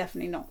he's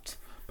definitely not.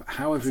 But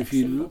however, if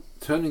you look,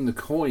 turning the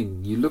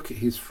coin, you look at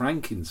his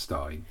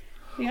Frankenstein.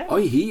 Yeah. Oh,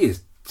 he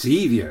is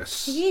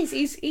devious. He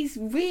is. He's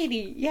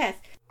really, yes.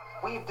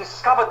 We've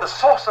discovered the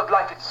source of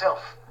life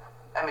itself,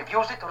 and we've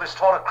used it to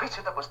restore a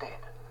creature that was dead.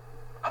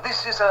 Now,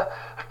 this is a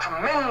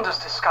tremendous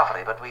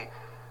discovery, but we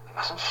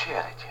mustn't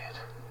share it yet.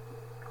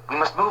 We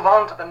must move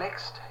on to the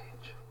next stage.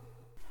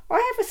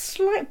 I have a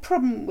slight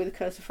problem with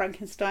Curse of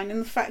Frankenstein in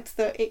the fact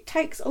that it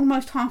takes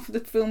almost half of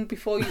the film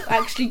before you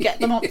actually get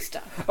the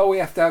monster. Oh, we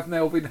have to have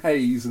Melvin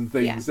Hayes and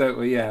things, don't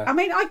we? Yeah. I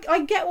mean,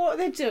 I get what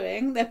they're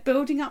doing. They're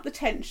building up the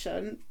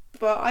tension,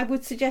 but I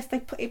would suggest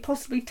it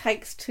possibly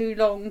takes too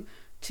long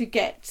to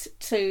get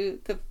to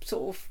the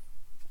sort of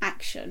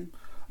action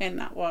in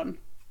that one.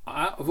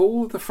 Out of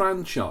all of the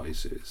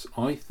franchises,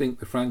 I think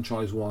the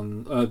franchise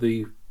one,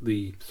 the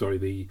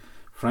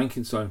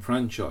Frankenstein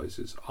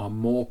franchises are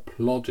more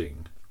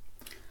plodding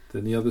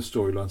than the other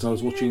storylines. I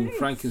was watching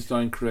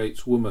Frankenstein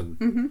Creates Woman.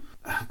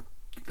 Mm-hmm.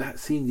 That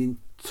seemed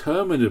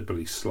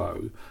interminably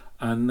slow.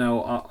 And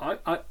now,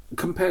 I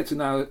compared to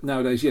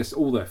nowadays, yes,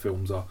 all their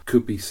films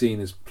could be seen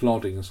as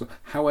plodding and so.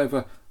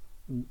 However,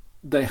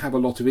 they have a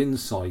lot of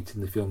insight in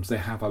the films. They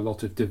have a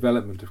lot of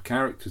development of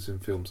characters in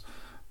films.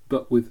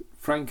 But with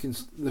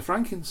the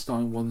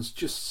Frankenstein ones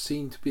just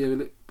seem to be a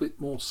little bit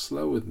more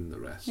slower than the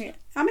rest. Yeah,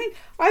 I mean,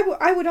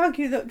 I would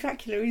argue that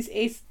Dracula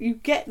is you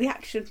get the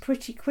action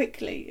pretty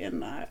quickly in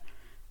that,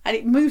 and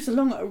it moves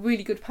along at a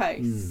really good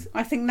pace.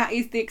 I think that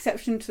is the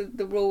exception to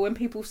the rule. When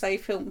people say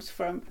films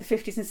from the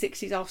 50s and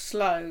 60s are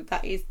slow,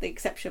 that is the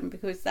exception,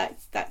 because that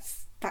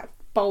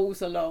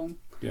bowls along.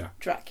 Yeah.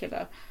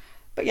 Dracula,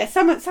 but yeah,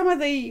 some of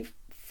the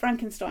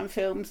Frankenstein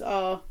films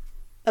are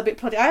a bit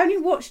ploddy. I only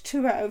watched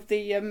 2 out of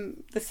the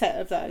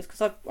set of those,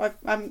 because I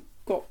haven't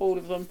got all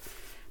of them.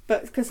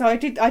 But because I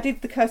did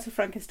The Curse of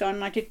Frankenstein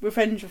and I did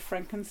Revenge of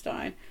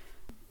Frankenstein,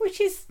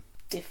 which is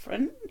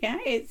different. Yeah,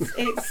 it's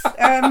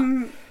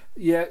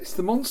yeah, it's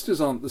the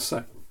monsters aren't the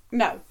same.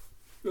 No.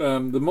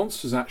 The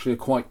monsters actually are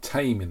quite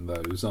tame in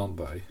those, aren't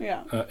they?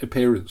 Yeah.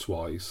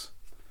 Appearance-wise.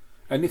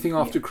 Anything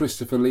after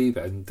Christopher Lee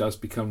then does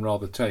become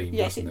rather tame,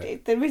 doesn't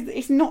it?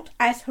 It's not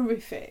as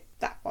horrific,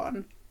 that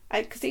one.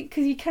 Because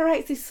he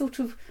creates this sort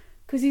of,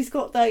 because he's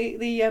got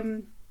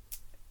the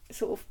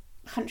sort of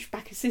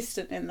hunchback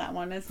assistant in that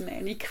one, isn't it?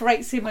 And he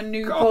creates him a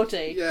new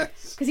body.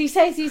 Yes. Because he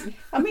says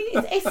I mean,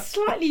 it's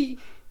slightly.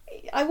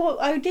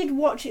 I did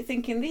watch it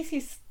thinking this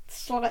is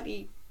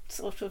slightly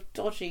sort of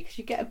dodgy, because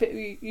you get a bit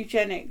of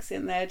eugenics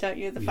in there, don't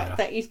you? The fact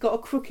that he's got a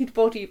crooked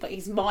body, but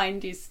his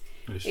mind is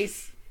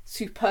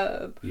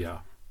superb. Yeah.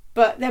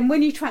 But then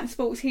when he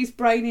transports his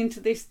brain into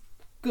this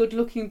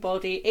good-looking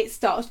body, it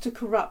starts to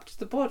corrupt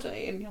the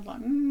body, and you're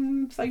like,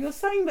 so you're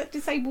saying that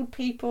disabled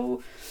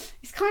people,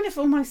 it's kind of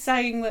almost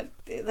saying that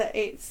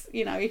it's,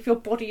 you know, if your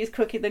body is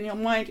crooked, then your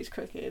mind is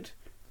crooked.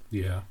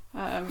 Yeah.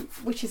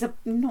 Which is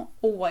not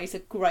always a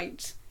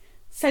great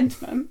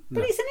sentiment,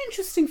 but it's an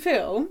interesting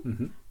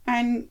film,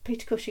 and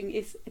Peter Cushing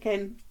is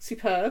again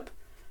superb,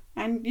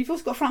 and you've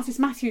also got Francis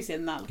Matthews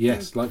in that.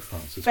 Yes, like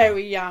Francis.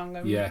 Very young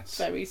and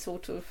very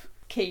sort of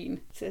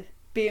keen to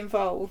be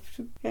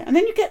involved. Yeah. And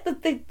then you get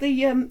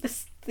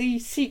the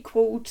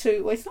sequel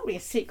to, well, it's not really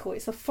a sequel,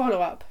 it's a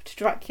follow-up to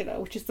Dracula,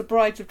 which is The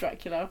Brides of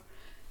Dracula,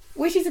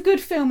 which is a good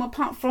film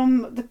apart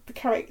from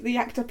the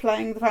actor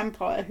playing the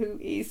vampire, who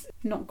is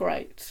not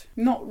great,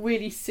 not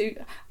really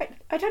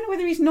I don't know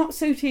whether he's not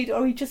suited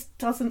or he just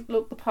doesn't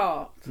look the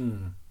part.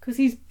 Because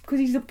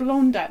he's a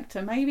blonde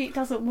actor, maybe it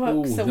doesn't work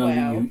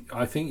well.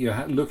 I think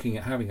you're looking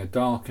at having a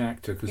dark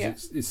actor,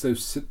 because it's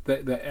those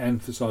that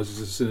emphasises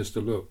the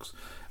sinister looks,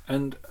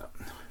 and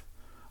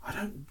I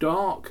don't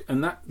dark,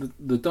 and that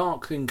the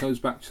dark thing goes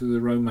back to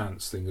the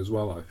romance thing as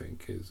well. I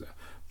think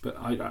but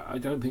I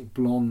don't think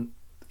blonde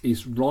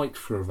is right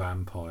for a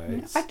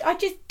vampire. I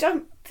just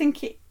don't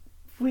think it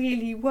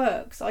really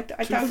works.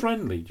 Too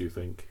friendly, do you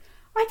think?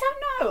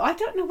 I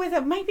don't know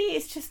whether, maybe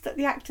it's just that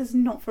the actor's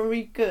not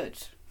very good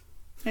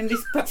in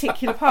this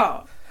particular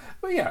part.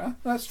 Well, yeah,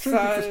 that's true.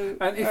 So,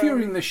 and if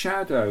you're in the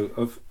shadow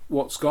of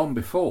what's gone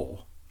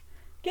before,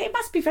 yeah, it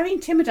must be very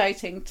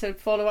intimidating to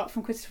follow up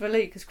from Christopher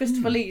Lee, because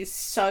Christopher Lee is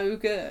so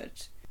good.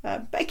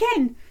 But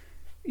again,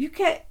 you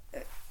get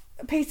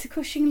Peter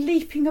Cushing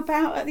leaping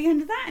about at the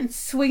end of that and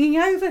swinging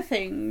over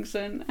things,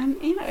 and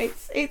you know,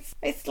 it's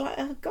like,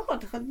 oh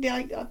God,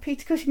 like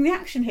Peter Cushing, the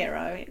action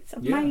hero. It's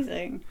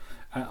amazing. Yeah.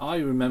 I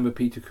remember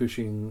Peter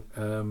Cushing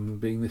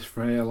being this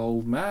frail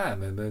old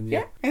man, and then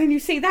and then you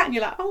see that and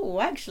you're like,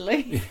 oh,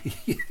 actually,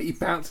 he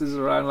bounces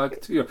around like a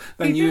 2-year-old.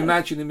 Then you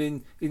imagine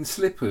him in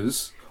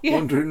slippers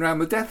wandering around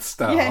the Death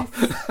Star. Yes.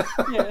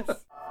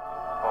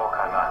 O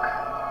Karnak,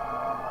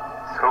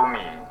 through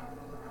me,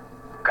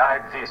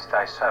 guide this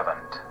thy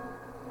servant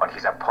on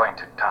his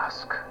appointed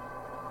task.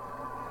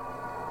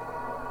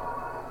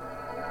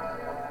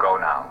 Go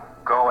now.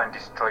 Go and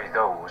destroy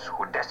those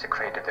who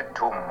desecrated the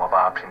tomb of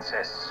our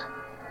princess.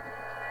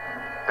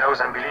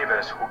 Those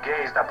unbelievers who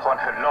gazed upon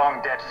her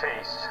long dead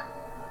face.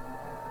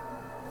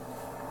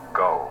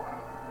 Go,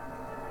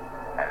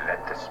 and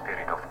let the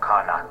spirit of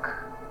Karnak,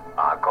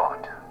 our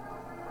god,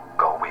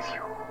 go with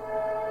you.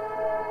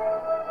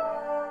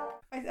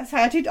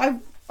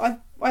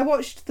 I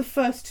watched the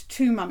first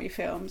 2 Mummy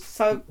films,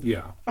 so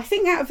yeah, I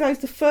think out of those,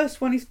 the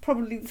first one is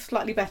probably the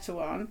slightly better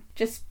one,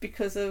 just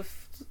because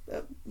of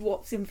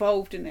what's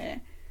involved in it.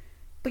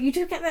 But you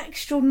do get that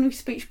extraordinary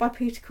speech by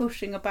Peter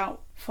Cushing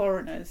about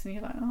foreigners, and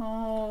you're like,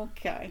 oh,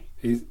 okay.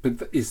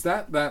 Is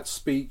that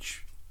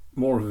speech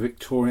more of a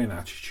Victorian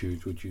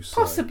attitude, would you say?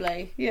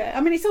 Possibly, yeah.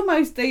 I mean, it's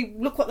almost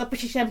look what the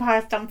British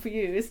Empire has done for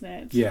you, isn't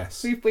it?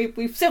 Yes.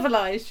 We've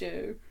civilised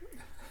you.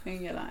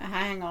 And you're like,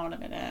 hang on a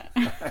minute.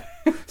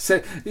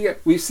 So, yeah,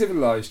 we've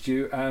civilised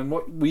you, and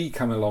what we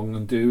come along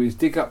and do is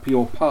dig up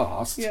your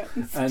past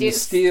and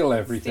steal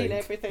everything.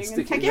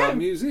 Stick it in our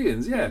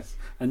museums, yes.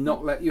 And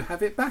not let you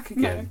have it back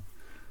again.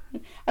 No.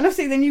 And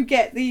obviously then you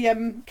get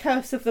the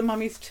Curse of the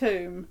Mummy's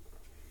Tomb,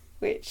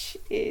 which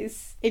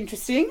is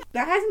interesting.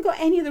 That hasn't got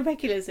any of the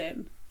regulars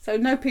in. So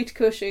no Peter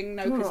Cushing,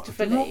 no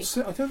Christopher Lee.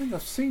 I don't think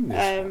I've seen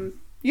this one.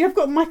 You have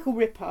got Michael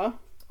Ripper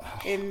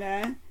in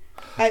there.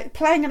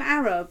 Playing an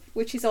Arab,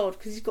 which is odd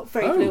because he's got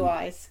very blue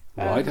eyes.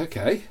 Right,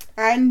 okay.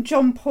 And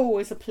John Paul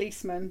is a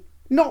policeman.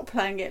 Not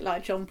playing it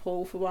like John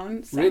Paul for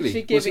once. Really?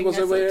 Actually giving was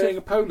he wearing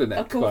a polo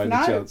neck by any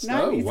chance?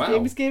 No, he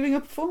was giving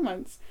a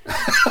performance.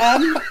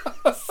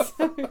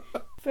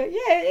 But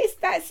yeah,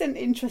 that's an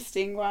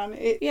interesting one.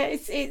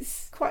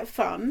 It's quite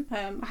fun.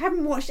 I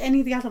haven't watched any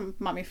of the other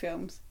Mummy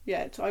films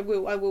yet. I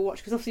will watch,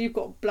 because obviously you've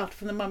got Blood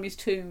from the Mummy's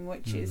Tomb,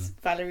 which is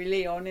Valerie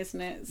Leon,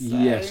 isn't it? So,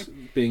 yes,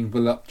 being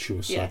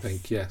voluptuous, yes. I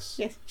think, yes.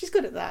 Yes, she's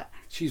good at that.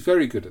 She's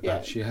very good at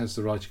that. She has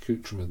the right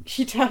accoutrement.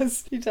 She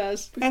does.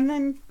 And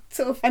then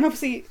and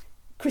obviously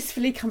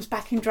Christopher Lee comes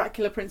back in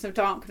Dracula, Prince of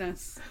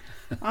Darkness.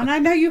 And I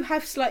know you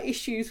have slight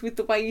issues with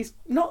the way he's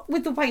not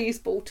with the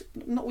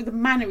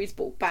manner he's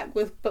brought back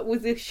but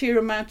with the sheer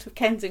amount of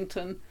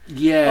Kensington on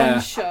the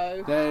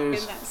show.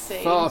 There's in that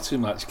scene. Far too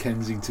much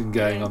Kensington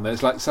going on there.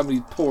 It's like somebody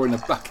pouring a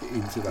bucket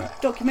into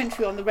that.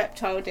 Documentary on the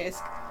Reptile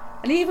disc.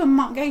 And even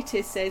Mark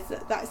Gatiss says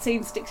that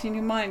scene sticks in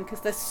your mind because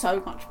there's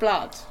so much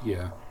blood.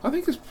 Yeah. I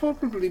think it's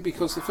probably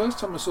because the first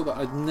time I saw that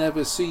I'd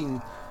never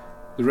seen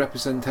the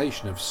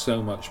representation of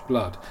so much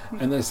blood.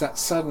 And there's that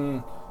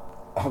sudden,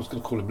 I was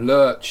going to call him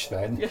lurch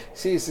then. Yeah.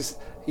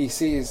 He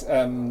sees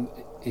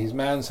his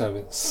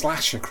manservant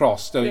slash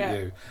across, don't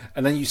you?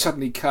 And then you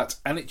suddenly cut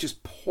and it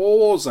just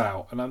pours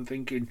out. And I'm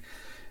thinking,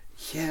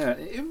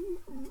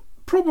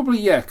 Probably,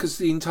 yeah, because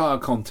the entire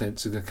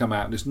contents are going to come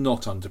out and it's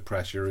not under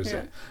pressure, is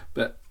it?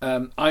 But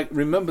I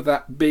remember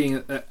that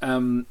being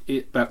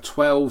about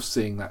 12,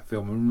 seeing that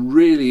film, and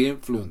really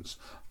influenced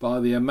by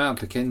the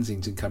amount of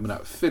Kensington coming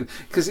up,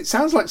 because it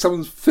sounds like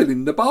someone's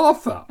filling the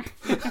bath up.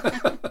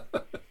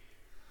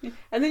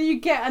 And then you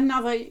get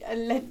another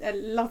a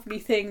lovely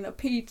thing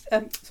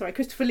that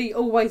Christopher Lee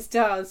always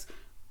does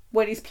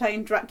when he's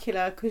playing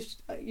Dracula, because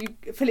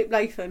Philip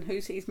Latham,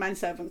 who's his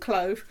manservant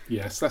Clove,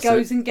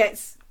 goes and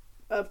gets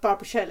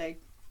Barbara Shelley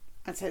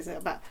and says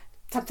about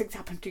something's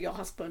happened to your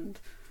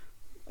husband.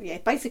 Yeah,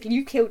 basically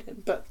you killed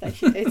him, but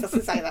it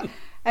doesn't say that.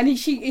 And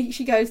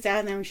she goes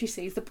down there and she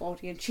sees the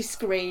body and she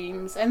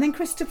screams, and then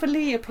Christopher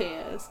Lee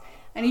appears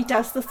and he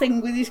does the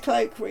thing with his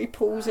cloak where he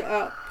pulls it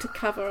up to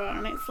cover her,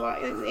 and it's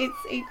like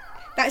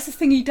that's the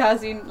thing he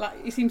does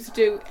he seems to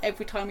do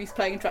every time he's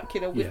playing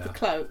Dracula with the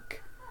cloak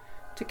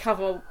to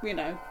cover,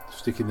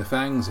 sticking the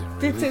fangs in,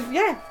 really.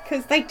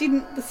 Because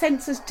the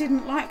censors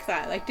didn't like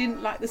that. They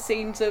didn't like the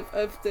scenes of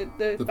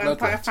the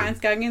vampire fans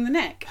going in the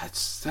neck.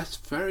 That's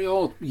very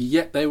odd.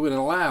 Yet they would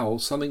allow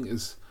something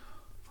as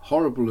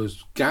horrible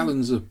as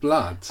gallons of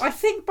blood. I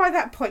think by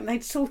that point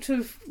they'd sort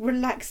of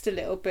relaxed a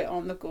little bit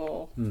on the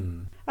gore.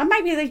 And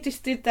maybe they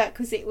just did that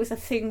because it was a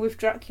thing with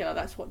Dracula.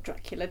 That's what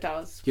Dracula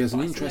does. He has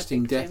an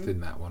interesting death in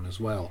that one as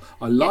well.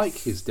 I like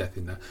his death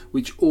in that,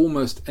 which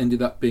almost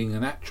ended up being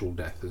an actual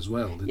death as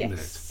well, didn't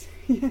it?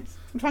 Yes.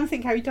 I'm trying to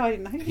think how he died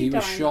in that. He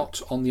was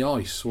shot on the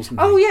ice,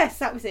 wasn't he? Oh yes,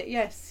 that was it.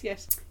 Yes.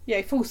 Yeah,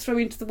 he falls through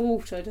into the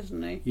water,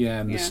 doesn't he?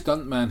 Yeah, and the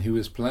stuntman who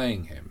was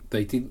playing him,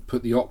 they didn't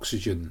put the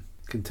oxygen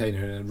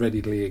container in a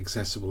readily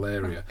accessible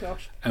area. Oh,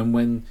 gosh. And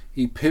when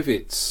he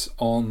pivots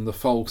on the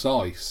false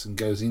ice and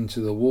goes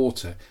into the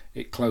water,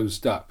 it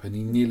closed up, and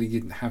he nearly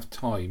didn't have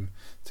time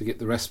to get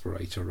the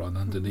respirator on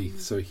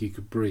underneath so he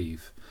could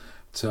breathe.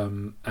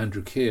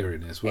 Andrew Keir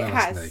in as well,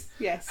 hasn't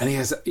he? Yes. And he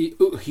has. He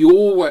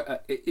always.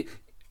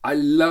 I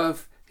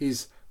love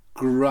his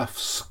gruff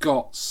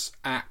Scots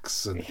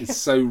accent. It's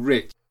so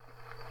rich.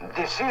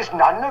 This is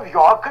none of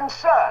your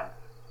concern.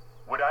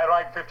 Would I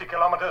ride 50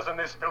 kilometers in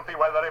this filthy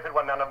weather if it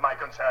were none of my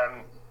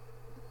concern?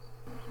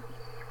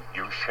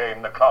 You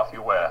shame the cloth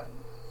you wear.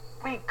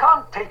 We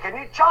can't take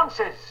any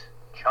chances.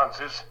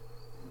 Chances?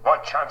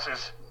 What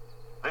chances?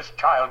 This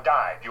child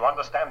died. You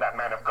understand that,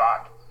 man of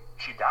God?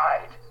 She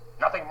died.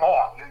 Nothing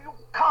more. You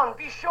can't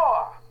be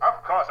sure.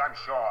 Of course I'm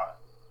sure.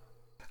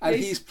 And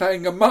he's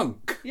playing a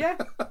monk. Yeah.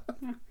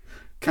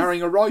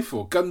 Carrying a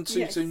rifle,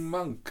 gun-tooting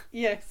monk.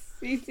 Yes.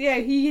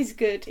 He is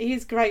good. He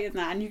is great in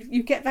that. And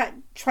you get that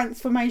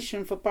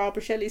transformation for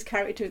Barbara Shelley's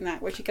character in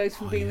that, where she goes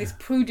from being this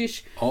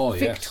prudish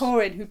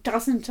Victorian who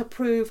doesn't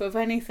approve of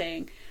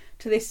anything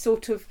to this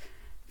sort of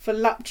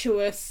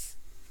voluptuous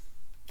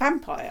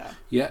vampire.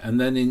 Yeah, and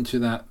then into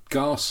that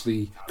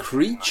ghastly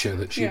creature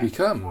that she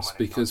becomes,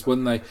 because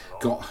when they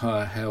got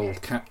her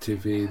held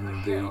captive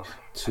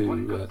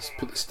to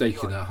put the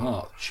stake in her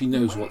heart, she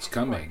knows what's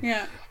coming.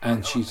 Yeah.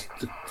 And she's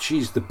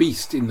the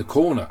beast in the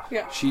corner.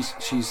 Yeah. She's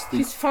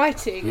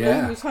fighting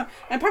all the time.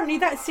 And apparently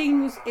that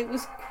scene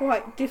was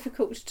quite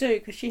difficult to do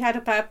because she had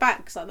a bad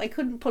back, so they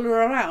couldn't pull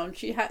her around.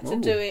 She had to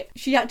do it.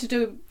 She had to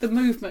do the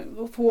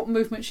movement for what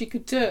movement she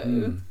could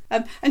do.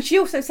 And she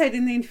also said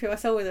in the interview I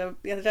saw with her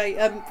the other day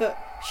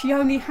that she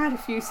only had a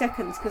few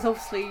seconds, because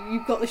obviously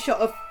you've got the shot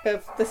of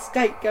the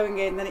stake going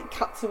in, then it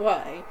cuts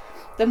away.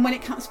 Then when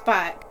it cuts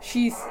back,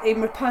 she's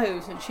in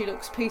repose and she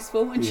looks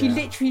peaceful, and she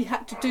literally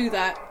had to do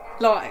that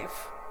live.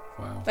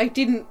 Wow. They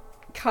didn't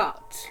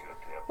cut.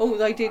 All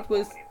they did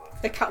was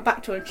they cut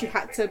back to her, and she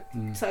had to.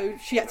 So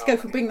she had to go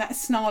from being that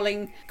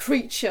snarling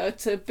creature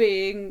to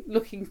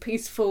looking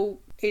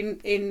peaceful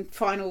in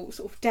final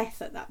sort of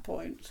death at that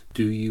point.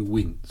 Do you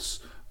wince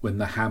when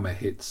the hammer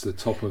hits the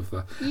top of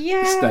the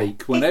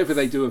stake? Whenever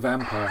they do a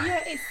vampire.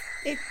 Yeah,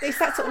 it's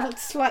that sort of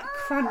slight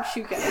crunch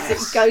you get as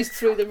it goes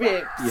through the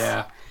ribs.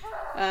 Yeah.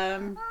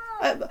 The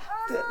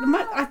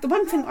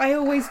one thing I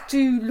always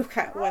do look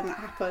at when that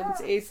happens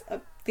is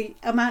the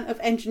amount of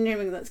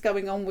engineering that's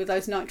going on with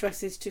those night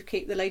dresses to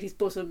keep the ladies'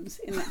 bosoms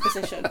in that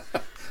position.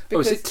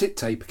 Is it tit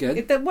tape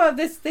again?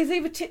 There's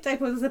either tit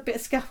tape or there's a bit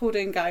of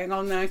scaffolding going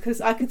on there,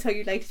 because I can tell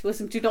you ladies'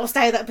 bosoms do not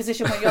stay in that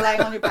position when you're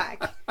laying on your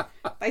back.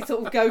 They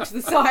sort of go to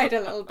the side a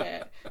little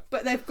bit,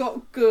 but they've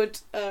got good.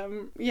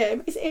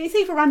 It's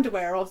either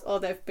underwear or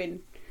they've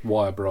been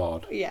wire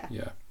brad. Yeah.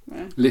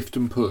 Lift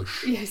and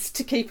push. Yes,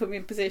 to keep them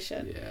in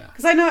position. Yeah.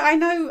 Because I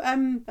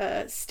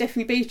know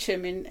Stephanie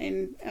Beacham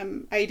in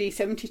AD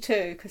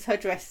 72, because her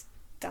dress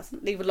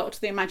doesn't leave a lot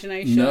to the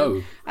imagination.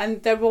 No.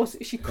 And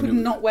she could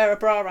not wear a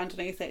bra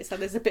underneath it, so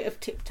there's a bit of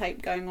tip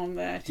tape going on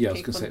there. I was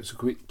going to say, it was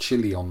quite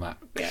chilly on that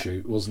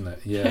shoot, wasn't it?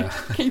 Yeah.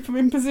 Keep them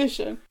in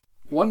position.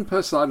 One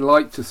person I'd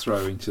like to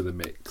throw into the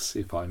mix,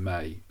 if I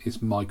may, is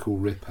Michael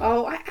Ripper.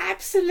 Oh, I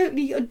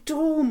absolutely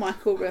adore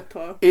Michael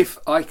Ripper. If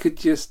I could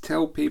just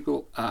tell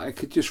people, I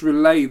could just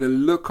relay the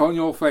look on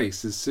your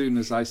face as soon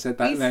as I said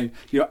that name.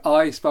 Your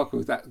eyes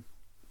sparkled with that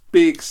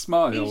big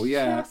smile. He's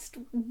just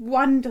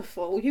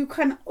wonderful. You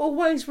can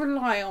always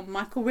rely on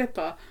Michael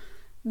Ripper,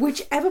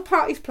 whichever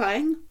part he's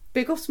playing,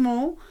 big or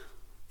small.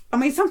 I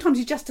mean, sometimes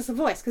he just does a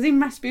voice, because in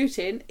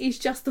Rasputin, he's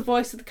just the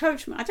voice of the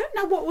coachman. I don't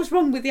know what was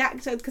wrong with the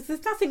actor, because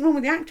there's nothing wrong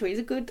with the actor. He's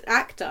a good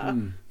actor.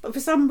 But for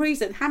some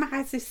reason, Hammer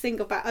has this thing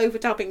about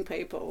overdubbing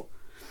people.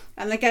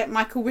 And they get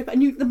Michael Ripper.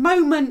 And the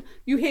moment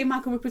you hear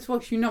Michael Ripper's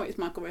voice, you know it's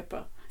Michael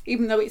Ripper,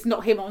 even though it's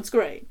not him on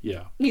screen.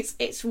 Yeah.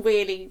 It's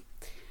really...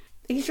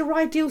 He's your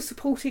ideal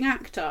supporting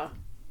actor.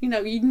 You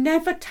know, he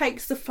never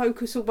takes the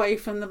focus away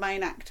from the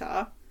main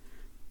actor,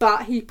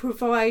 but he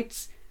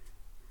provides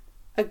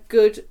a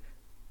good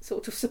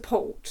sort of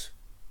support.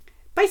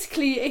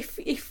 Basically, if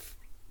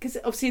because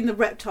obviously in The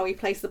Reptile he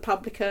plays the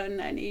publican,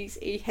 and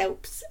he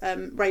helps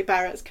Ray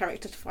Barrett's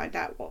character to find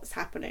out what's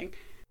happening.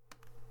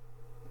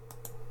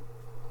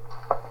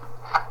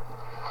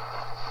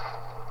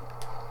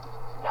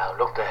 Now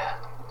look there.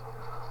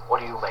 What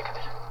do you make of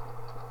it?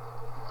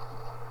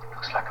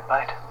 Looks like a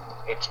bite.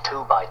 It's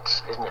 2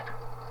 bites, isn't it?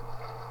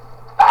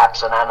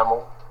 Perhaps an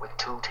animal with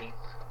 2 teeth,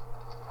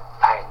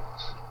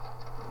 fangs.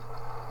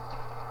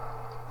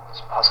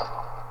 It's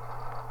possible.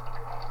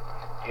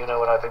 Do you know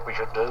what I think we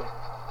should do?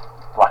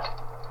 What?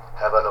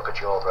 Have a look at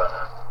your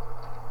brother.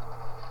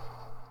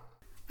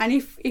 And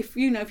if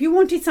you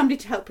wanted somebody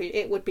to help you,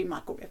 it would be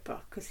Michael Ripper,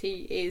 because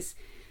he is,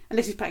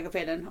 unless he's playing a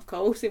villain, of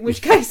course, in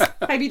which case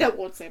maybe you don't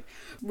want him.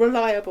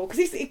 Reliable,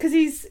 because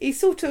he's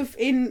sort of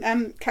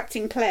in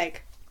Captain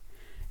Clegg.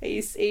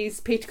 He's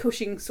Peter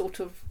Cushing's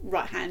sort of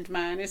right-hand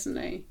man,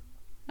 isn't he?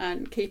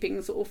 And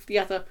keeping sort of the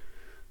other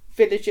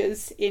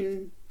villagers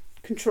in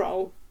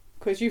control.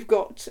 Because you've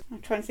got, I'm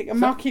trying to think,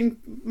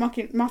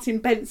 Martin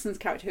Benson's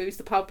character, who's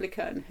the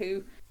publican,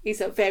 who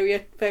is at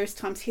various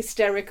times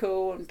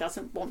hysterical and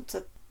doesn't want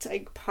to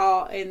take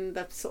part in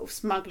the sort of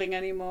smuggling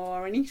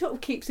anymore, and he sort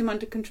of keeps him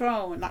under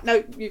control and like,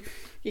 no, you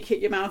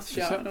keep your mouth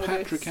shut. Is that and all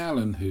Patrick this.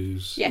 Allen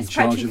who's Yes, in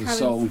charge Patrick of the Allen's-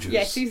 soldiers?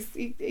 Yes,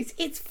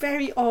 it's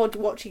very odd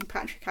watching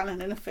Patrick Allen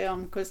in a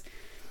film, because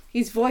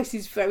his voice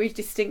is very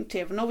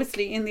distinctive, and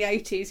obviously in the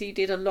 80s he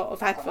did a lot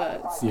of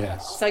adverts.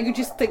 Yes. So you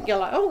just think, you're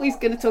like, oh, he's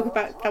going to talk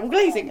about double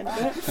glazing in a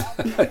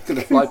bit. Going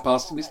to fly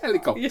past in his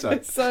helicopter. Yeah,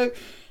 so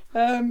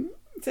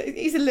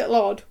he's a little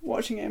odd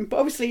watching him. But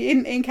obviously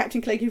in Captain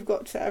Clegg you've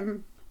got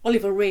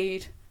Oliver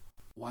Reed.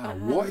 Wow,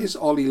 what is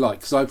Ollie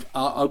like? Because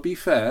I'll be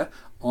fair,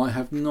 I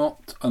have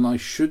not, and I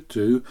should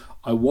do.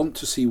 I want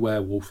to see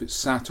Werewolf. It's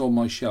sat on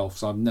my shelf,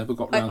 so I've never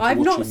got round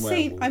to watching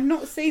Werewolf. I've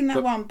not seen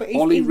that one, but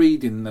Ollie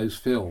Reed in those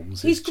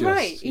films, he's is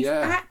great. Just, He's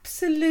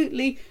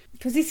absolutely,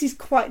 because this is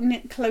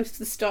quite close to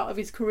the start of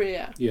his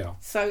career. Yeah.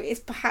 So it's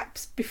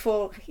perhaps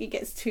before he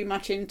gets too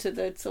much into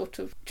the sort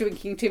of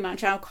drinking too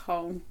much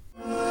alcohol.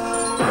 And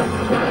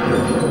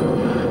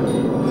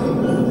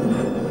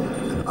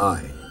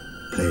I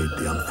played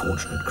the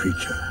unfortunate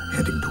creature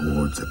heading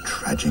towards a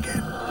tragic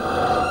end.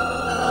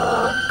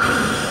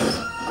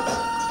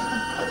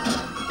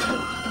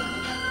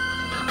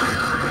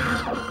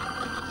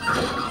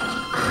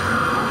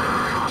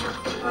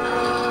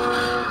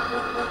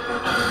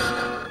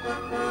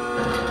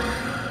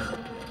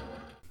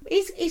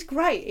 He's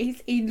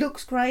great. He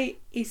looks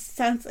great. He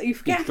sounds. You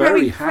forget He's how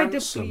very incredibly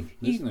handsome,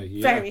 isn't he?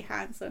 Yeah. Very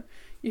handsome.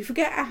 You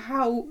forget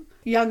how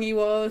young he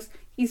was.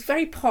 He's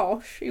very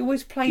posh. He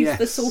always plays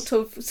the sort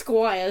of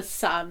squire's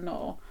son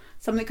or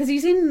something, because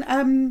he's in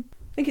I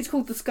think it's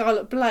called The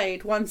Scarlet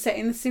Blade, one set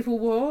in the Civil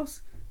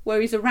Wars, where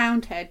he's a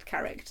Roundhead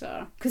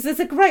character. Because there's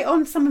a great,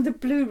 on some of the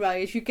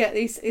Blu-rays you get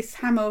this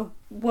Hammer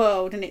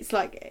world, and it's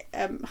like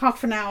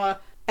half an hour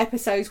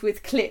episodes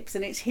with clips,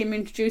 and it's him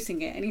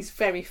introducing it, and he's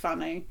very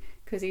funny.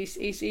 Because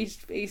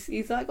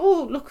he's like,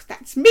 oh, look,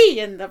 that's me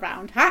in the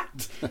round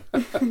hat.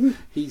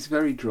 He's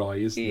very dry,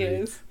 isn't he? He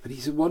is. But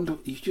he's a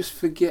wonderful. You just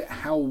forget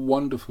how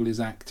wonderful his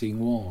acting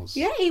was.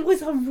 Yeah, he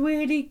was a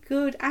really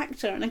good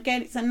actor. And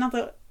again, it's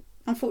another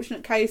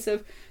unfortunate case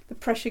of the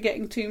pressure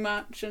getting too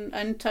much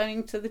and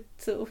turning to the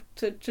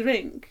to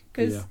drink.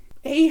 Because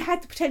he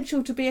had the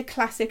potential to be a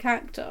classic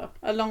actor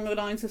along the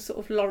lines of sort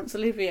of Laurence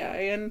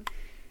Olivier, and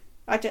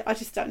I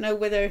just don't know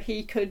whether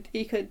he could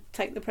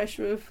take the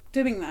pressure of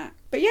doing that.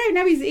 But yeah,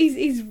 no,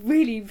 he's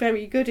really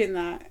very good in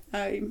that.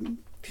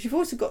 Because you've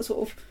also got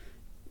sort of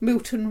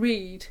Milton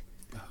Reed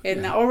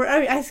in that, or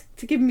as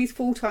to give him his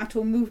full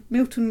title,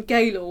 Milton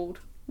Gaylord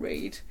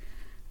Reed,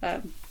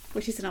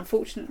 which is an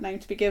unfortunate name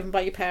to be given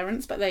by your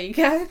parents, but there you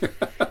go.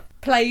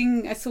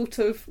 Playing a sort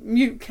of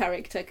mute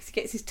character, because he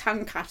gets his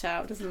tongue cut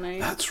out, doesn't he?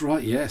 That's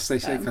right. Yes, they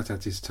say cut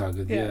out his tongue,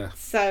 and yeah.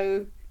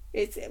 So.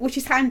 Which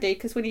is handy,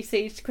 because when he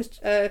sees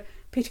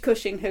Peter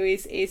Cushing, who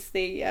is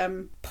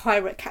the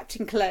pirate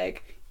Captain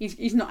Clegg,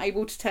 he's not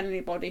able to tell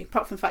anybody,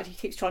 apart from the fact he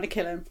keeps trying to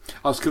kill him.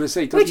 I was going to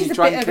say, doesn't he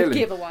try and kill him? Which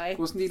is a bit of a giveaway.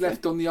 Wasn't he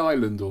left on the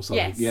island or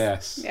something?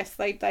 Yes.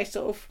 They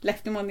sort of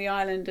left him on the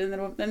island, and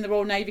then the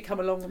Royal Navy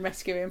come along and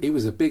rescue him. He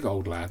was a big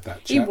old lad,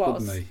 that chap,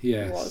 wasn't he?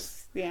 Yes. He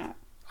was, yeah.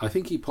 I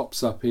think he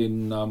pops up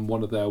in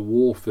one of their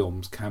war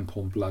films, Camp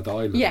on Blood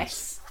Island.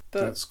 Yes.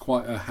 That's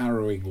quite a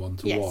harrowing one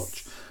to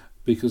watch.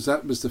 Because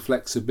that was the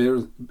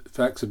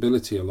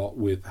flexibility a lot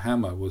with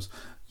Hammer was,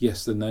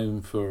 yes, they're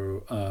known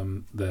for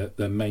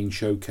their main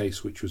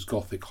showcase, which was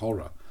Gothic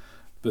horror,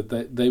 but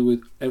they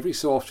would every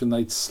so often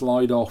they'd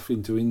slide off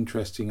into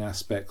interesting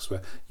aspects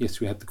where, yes,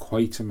 we had the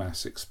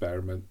Quatermass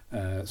experiment,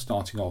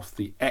 starting off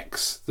the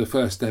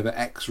first ever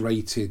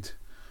X-rated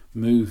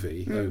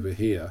movie over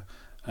here,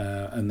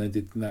 and they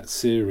did that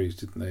series,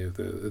 didn't they, of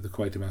the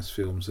Quatermass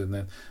films, and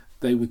then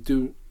they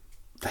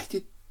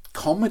did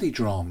comedy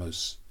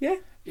dramas. Yeah.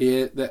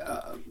 Yeah,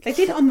 they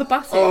did On the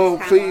Buses. Oh,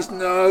 please,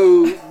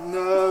 no.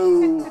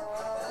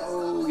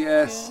 Oh,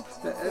 yes.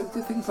 Yeah. They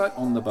did things like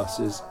On the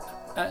Buses.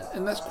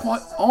 And that's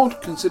quite odd,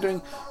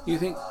 considering you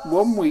think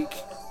one week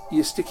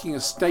you're sticking a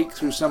stake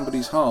through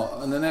somebody's heart,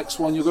 and the next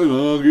one you're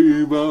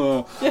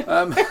going,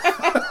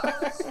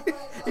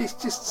 it's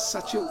just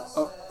such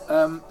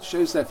a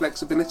shows their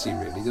flexibility,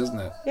 really, doesn't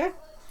it? Yeah.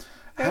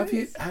 Have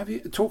you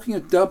talking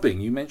of dubbing?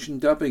 You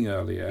mentioned dubbing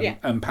earlier,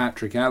 and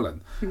Patrick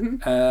Allen.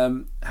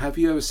 Mm-hmm. Have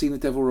you ever seen The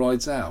Devil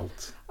Rides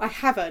Out? I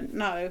haven't.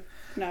 No,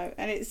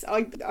 and it's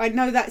I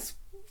know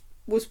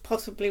was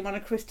possibly one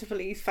of Christopher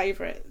Lee's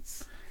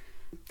favourites.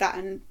 That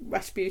and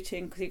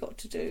Rasputin, because he got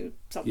to do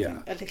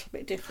something a little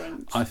bit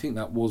different. I think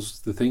that was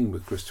the thing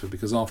with Christopher,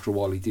 because after a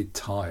while he did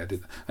tire,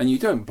 and you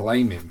don't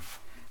blame him.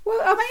 Well,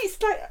 I mean,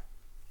 it's like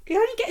he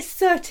only gets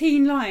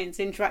 13 lines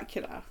in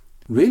Dracula.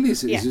 Really?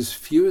 Is it as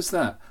few as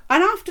that?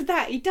 And after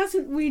that, he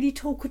doesn't really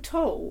talk at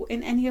all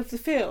in any of the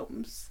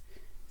films.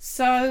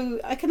 So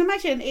I can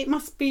imagine it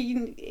must be.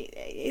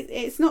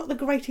 It's not the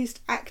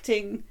greatest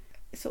acting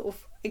sort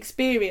of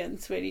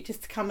experience, really,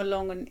 just to come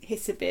along and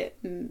hiss a bit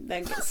and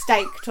then get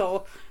staked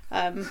or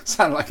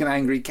sound like an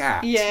angry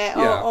cat.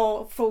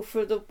 Or fall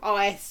through the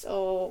ice,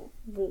 or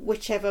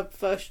whichever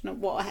version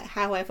of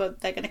however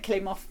they're going to kill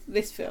him off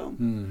this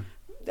film.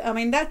 I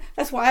mean,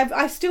 that's why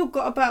I've still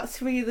got about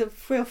three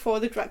or four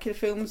of the Dracula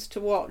films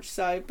to watch.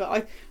 So,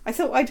 but I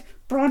thought I'd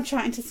branch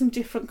out into some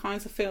different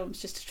kinds of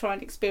films just to try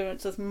and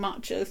experience as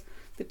much as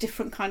the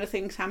different kind of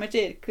things Hammer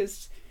did.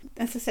 Because,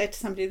 as I said to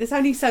somebody, there's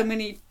only so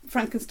many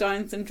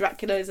Frankensteins and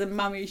Draculas and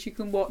mummies you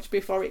can watch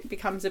before it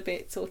becomes a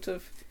bit sort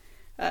of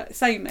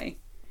samey.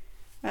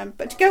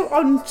 But to go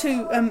on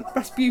to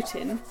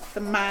Rasputin,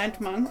 the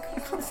mad monk, I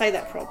can't say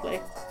that properly.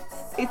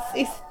 He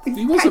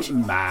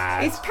wasn't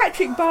mad. It's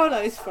Patrick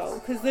Barlow's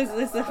fault, because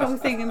there's the whole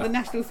thing in the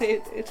National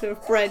Theatre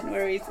of Brent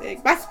where he's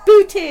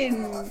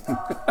Rasputin.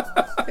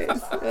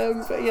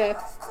 But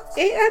yeah,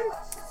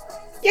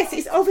 yes,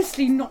 it's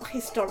obviously not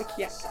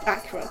historically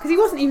accurate, because he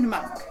wasn't even a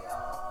monk.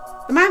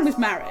 The man was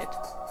married,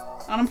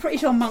 and I'm pretty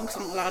sure monks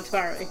aren't allowed to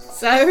marry.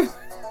 So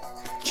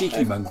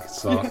cheeky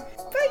monks are.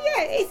 But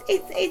yeah,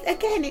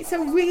 it's a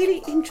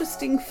really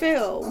interesting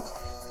film,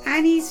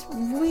 and he's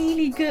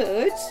really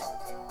good.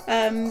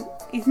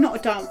 He's not a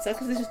dancer,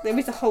 because there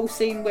is a whole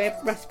scene where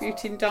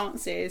Rasputin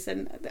dances,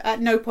 and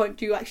at no point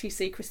do you actually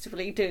see Christopher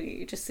Lee doing it.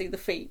 You just see the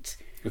feet.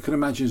 I can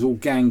imagine his all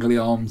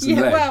gangly arms and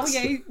legs. Well,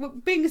 yeah,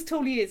 being as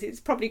tall he is, it's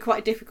probably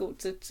quite difficult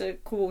to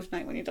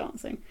coordinate when you're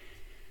dancing.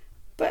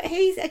 But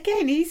he's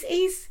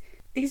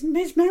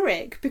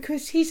mesmeric,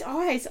 because his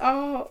eyes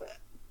are.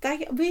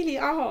 They really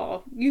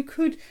are.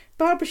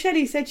 Barbara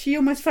Shelley said she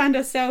almost found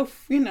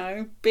herself,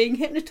 being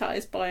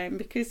hypnotised by him,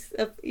 because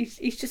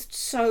he's just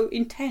so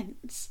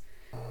intense.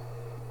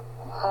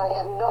 I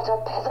am not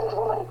a peasant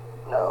woman.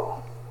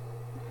 No.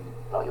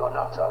 No, you're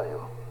not, are you?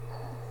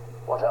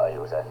 What are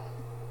you, then?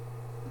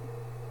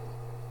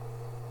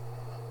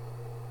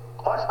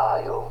 What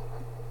are you?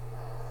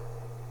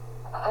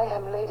 I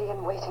am lady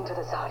in waiting to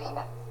the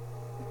Tsarina.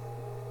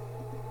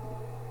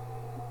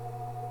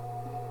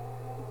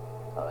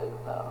 Are you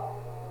now?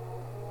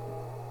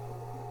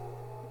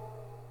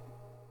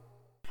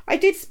 I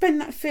did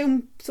spend that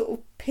film sort of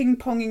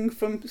ping-ponging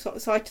from sort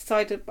of side to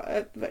side,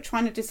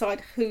 trying to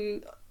decide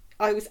who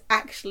I was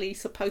actually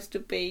supposed to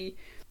be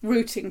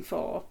rooting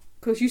for.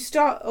 Because you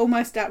start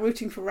almost out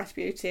rooting for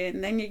Rasputin,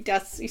 and then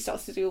he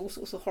starts to do all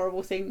sorts of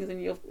horrible things,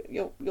 and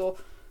you're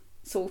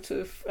sort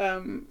of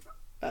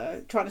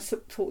trying to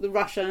support the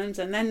Russians,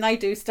 and then they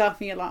do stuff,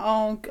 and you're like,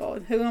 oh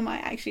God, who am I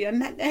actually?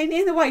 And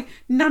in a way,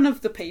 none of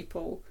the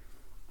people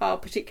are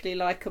particularly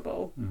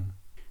likeable.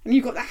 And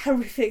you've got that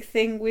horrific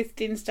thing with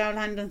Dinsdale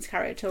Landon's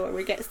character where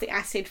he gets the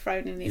acid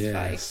thrown in his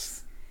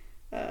face,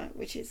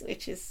 which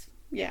is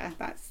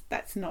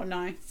that's not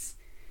nice.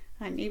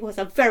 And he was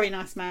a very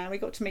nice man. We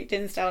got to meet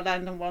Dinsdale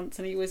Landon once,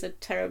 and he was a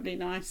terribly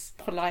nice,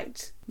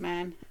 polite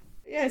man.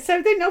 Yeah.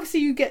 So then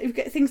obviously you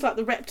get things like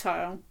The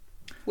Reptile,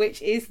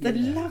 which is the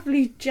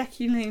lovely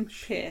Jacqueline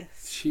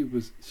Pearce.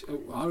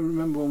 I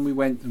remember when we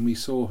went and we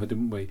saw her,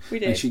 didn't we? We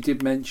did. And she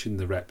did mention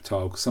The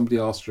Reptile, because somebody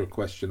asked her a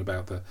question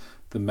about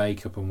the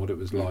makeup and what it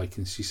was like,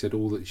 and she said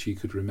all that she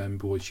could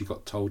remember was she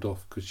got told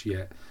off because she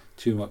ate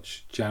too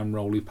much jam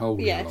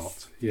roly-poly a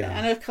lot. Yeah,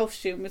 and her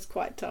costume was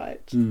quite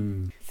tight.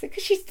 So,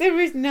 because there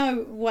is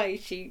no way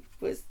she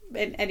was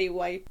in any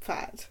way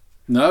fat.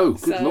 No,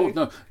 good Lord,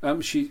 no.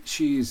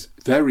 She's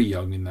very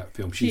young in that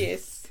film. She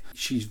is.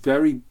 She's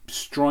very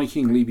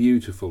strikingly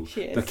beautiful.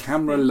 She is. The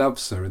camera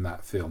loves her in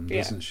that film,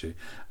 doesn't she?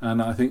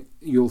 And I think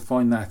you'll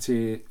find that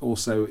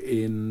also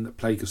in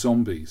Plague of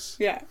Zombies.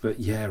 Yeah. But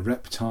yeah,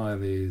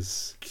 Reptile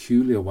is a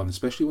peculiar one,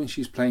 especially when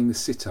she's playing the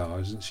sitar,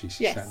 isn't she?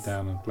 She sat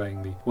down and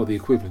playing the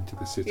equivalent to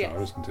the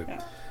sitar, isn't it?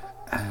 Yeah.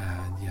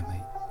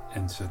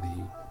 And so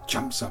he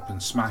jumps up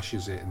and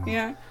smashes it,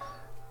 and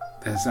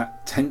there's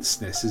that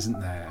tenseness,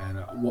 isn't there?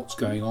 And what's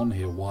going on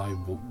here?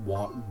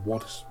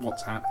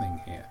 What's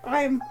happening here?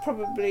 I'm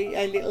probably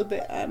a little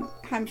bit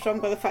hamstrung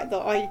by the fact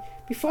that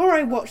before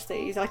I watch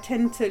these, I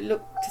tend to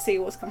look to see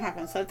what's going to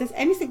happen. So if there's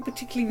anything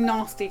particularly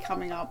nasty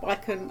coming up,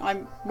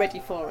 I'm ready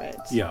for it.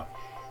 Yeah.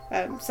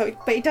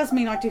 But it does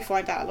mean I do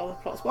find out a lot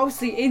of plots. But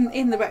obviously,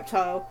 in The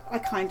Reptile, I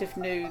kind of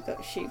knew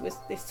that she was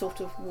this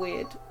sort of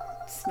weird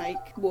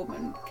snake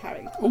woman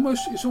character.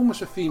 It's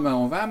almost a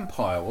female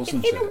vampire,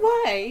 wasn't it? In a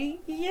way,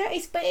 yeah.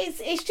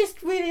 It's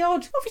just really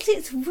odd. Obviously,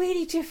 it's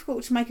really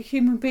difficult to make a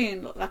human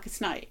being look like a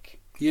snake.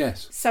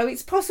 Yes. So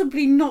it's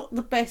possibly not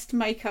the best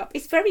makeup.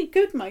 It's very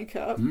good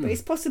makeup, but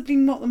it's possibly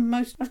not the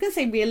most... I was going to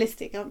say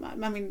realistic. I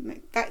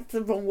mean, that's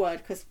the wrong word,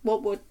 because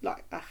what would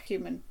like a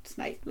human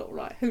snake look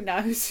like? Who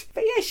knows?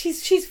 But yeah,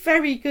 she's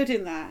very good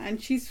in that, and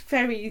she's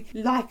very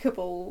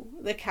likeable,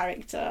 the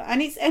character.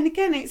 And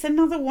again, it's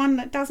another one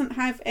that doesn't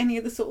have any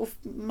of the sort of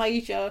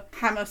major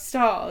Hammer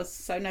stars.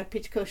 So no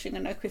Peter Cushing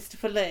and no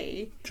Christopher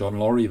Lee. John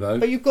Laurie, though.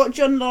 But you've got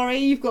John Laurie,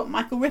 you've got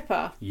Michael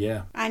Ripper.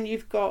 Yeah. And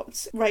you've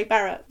got Ray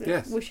Barrett,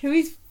 who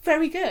is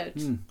very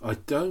good. I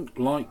don't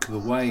like the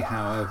way,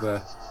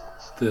 however,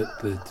 that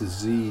the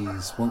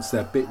disease, once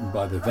they're bitten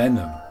by the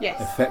venom,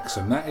 affects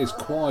them. That is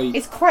quite...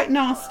 It's quite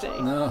nasty.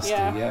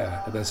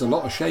 Yeah. There's a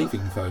lot of shaving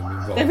foam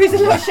involved. There is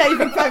a lot of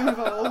shaving foam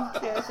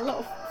involved. Yeah, there's a lot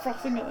of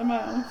frothing at the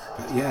mouth.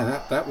 But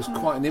yeah, that was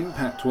quite an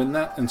impact when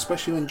that, and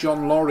especially when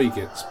John Laurie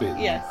gets bitten.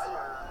 Yes.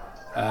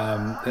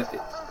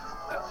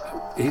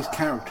 His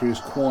character is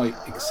quite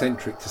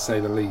eccentric, to say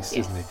the least,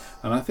 isn't he?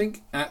 And I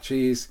think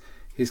actually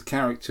his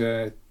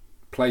character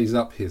plays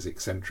up his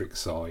eccentric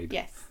side.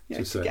 Yes,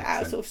 to get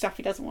out of sort of stuff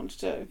he doesn't want to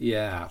do.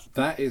 Yeah,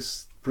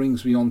 that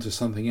brings me on to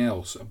something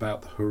else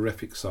about the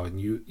horrific side.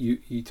 And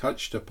you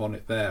touched upon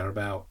it there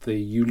about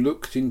you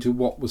looked into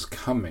what was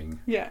coming.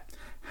 Yeah.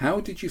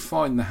 How did you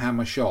find the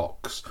Hammer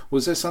shocks?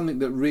 Was there something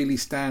that really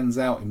stands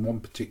out in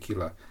one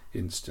particular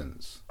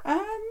instance?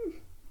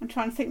 I'm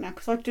trying to think now,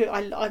 because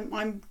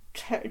I'm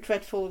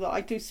dreadful that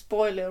I do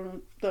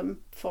spoil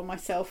them for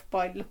myself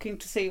by looking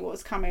to see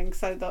what's coming,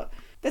 so that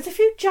there's a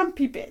few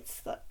jumpy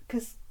bits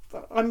because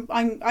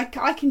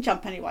I can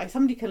jump anyway.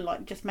 Somebody can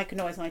just make a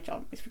noise when I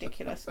jump. It's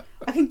ridiculous.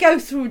 I can go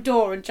through a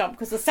door and jump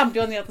because there's somebody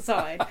on the other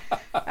side.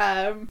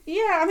 I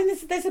mean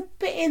there's a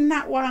bit in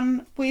that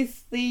one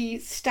with the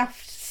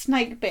stuffed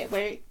snake bit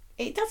where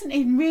it doesn't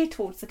even rear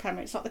towards the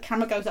camera. It's like the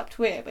camera goes up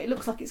to it, but it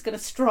looks like it's going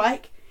to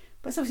strike.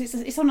 But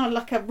obviously it's on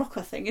like a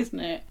rocker thing, isn't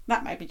it?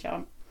 That made me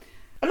jump.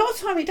 A lot of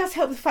time it does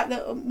help the fact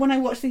that when I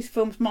watch these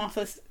films,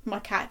 Martha, my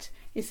cat,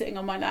 is sitting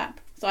on my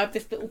lap. So I have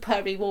this little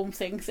purry warm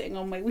thing sitting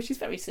on me, which is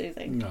very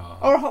soothing.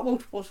 Aww. Or a hot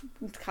water bottle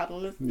to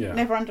cuddle.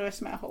 Never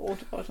underestimate a hot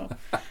water bottle.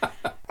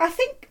 I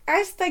think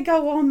as they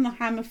go on, the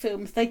Hammer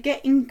films, they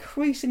get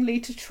increasingly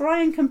to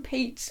try and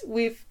compete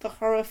with the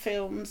horror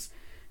films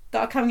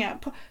that are coming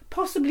out.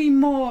 Possibly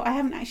more. I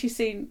haven't actually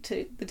seen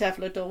To the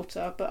Devil a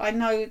Daughter, but I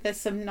know there's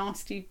some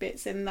nasty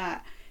bits in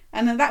that.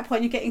 And at that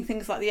point, you're getting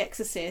things like The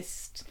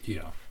Exorcist,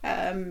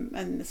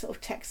 and the sort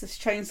of Texas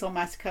Chainsaw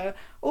Massacre,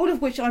 all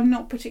of which I'm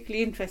not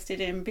particularly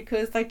interested in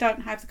because they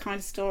don't have the kind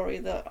of story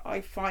that I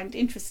find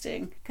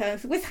interesting.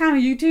 Because with Hammer,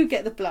 you do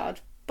get the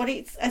blood, but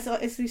it's,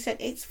 as we said,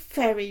 it's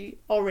very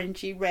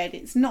orangey red.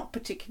 It's not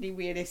particularly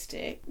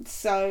realistic,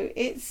 so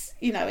it's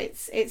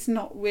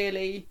not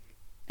really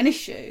an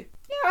issue.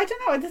 Yeah, I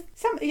don't know.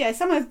 Some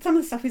of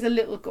the stuff is a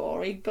little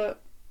gory,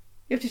 but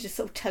you have to just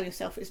sort of tell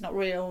yourself it's not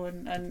real,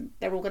 and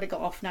they're all going to go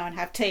off now and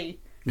have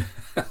tea.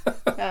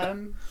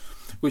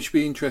 Which would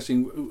be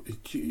interesting.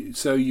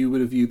 So you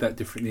would have viewed that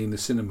differently in the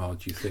cinema,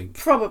 do you think?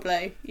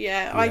 Probably,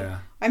 yeah.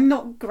 I'm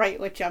not great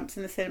with jumps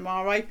in the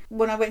cinema.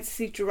 When I went to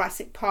see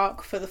Jurassic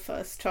Park for the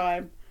first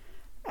time,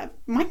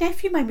 my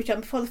nephew made me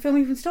jump before the film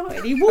even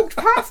started. He walked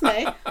past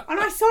me, and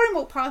I saw him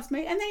walk past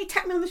me, and then he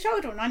tapped me on the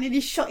shoulder, and I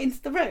nearly shot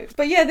into the roof.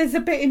 But yeah, there's a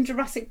bit in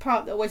Jurassic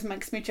Park that always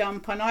makes me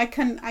jump, and I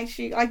can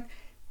actually...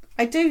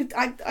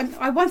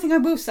 one thing I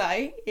will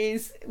say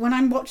is when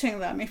I'm watching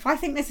them, if I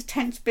think there's a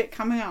tense bit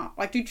coming up,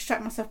 I do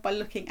distract myself by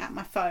looking at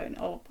my phone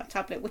or my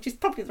tablet, which is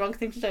probably the wrong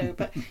thing to do,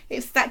 but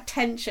it's that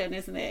tension,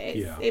 isn't it?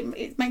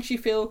 It makes you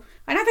feel...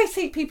 I know they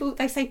say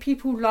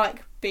people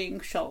like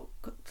being shocked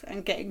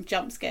and getting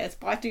jump scares,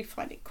 but I do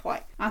find it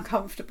quite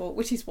uncomfortable,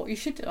 which is what you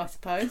should do, I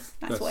suppose.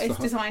 That's what it's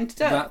designed to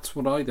do. That's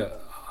what I do.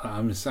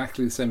 I'm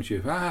exactly the same as you.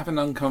 If I have an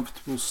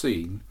uncomfortable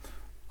scene,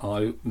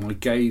 my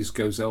gaze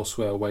goes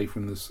elsewhere away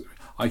from this.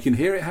 I can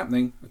hear it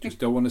happening, I just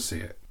don't want to see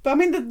it. But I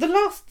mean, the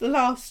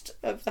last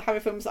of the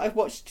Hammer films that I've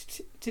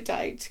watched to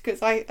date,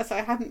 because I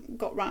hadn't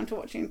got round to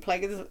watching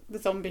Plague of the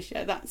Zombies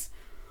yet, that's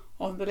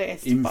on the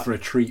list. For a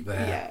treat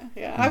there.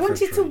 Yeah. I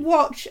wanted to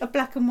watch a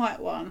black and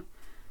white one,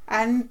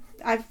 And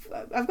I've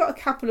got a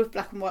couple of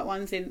black and white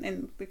ones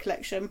in the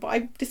collection, but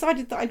I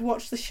decided that I'd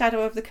watch The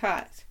Shadow of the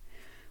Cat,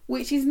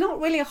 which is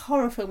not really a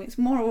horror film. It's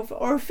more of,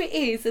 or if it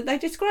is, they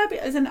describe it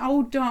as an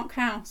old dark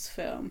house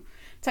film.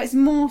 So it's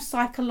more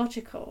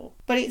psychological,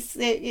 but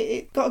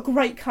it got a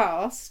great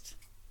cast,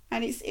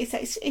 and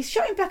it's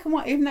shot in black and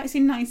white, even though it's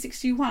in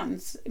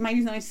 1961,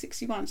 maybe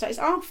 1961. So it's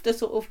after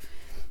sort of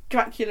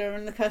Dracula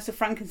and The Curse of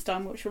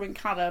Frankenstein, which were in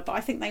colour, but I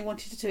think they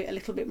wanted to do it a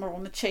little bit more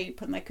on the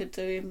cheap, and they could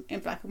do in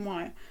black and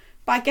white.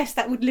 But I guess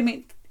that would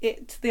limit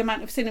it to the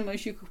amount of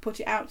cinemas you could put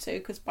it out to,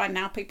 because by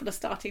now people are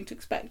starting to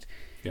expect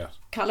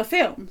colour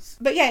films.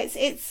 But yeah,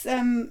 it's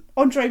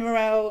Andre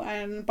Morel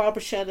and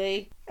Barbara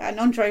Shelley, and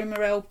Andre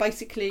Morel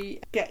basically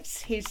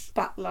gets his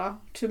butler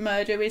to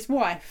murder his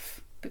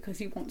wife because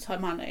he wants her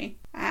money,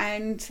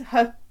 and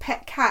her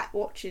pet cat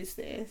watches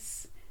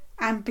this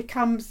and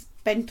becomes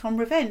bent on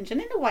revenge. And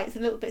in a way it's a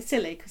little bit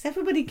silly, because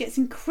everybody gets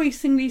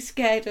increasingly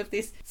scared of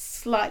this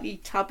slightly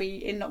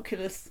tubby,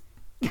 innocuous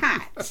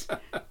cat.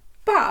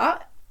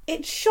 But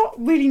it's shot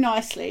really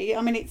nicely.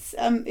 I mean,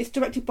 it's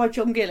directed by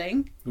John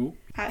Gilling,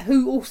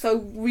 who also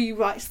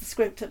rewrites the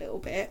script a little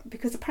bit,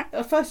 because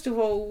first of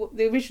all,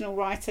 the original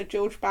writer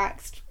George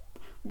Baxt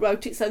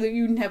wrote it so that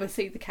you never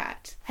see the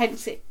cat,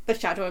 hence The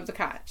Shadow of the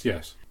Cat.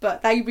 Yes.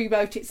 But they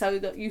rewrote it so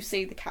that you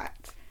see the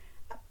cat.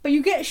 But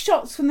you get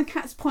shots from the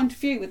cat's point of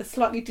view with a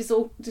slightly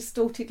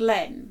distorted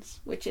lens,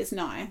 which is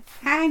nice.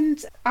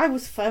 And I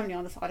was firmly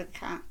on the side of the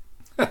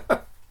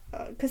cat.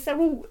 Because they're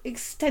all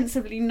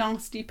extensively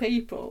nasty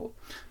people.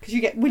 Because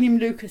you get William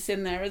Lucas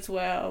in there as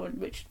well,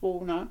 and Richard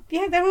Warner.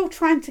 Yeah, they're all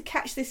trying to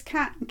catch this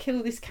cat and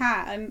kill this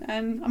cat. And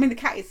I mean, the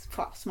cat is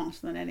far smarter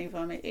than any of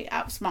them. It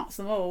outsmarts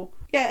them all.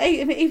 Yeah,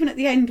 even at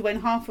the end,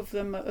 when half of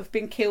them have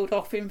been killed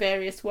off in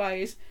various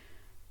ways,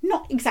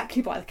 not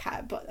exactly by the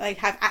cat, but they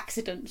have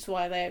accidents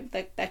while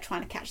they're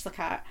trying to catch the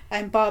cat.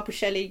 And Barbara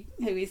Shelley,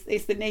 who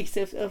is the niece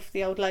of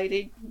the old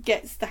lady,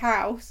 gets the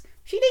house.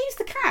 She leaves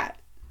the cat.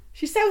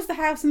 She sells the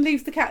house and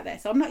leaves the cat there,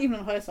 so I'm not even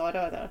on her side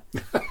either.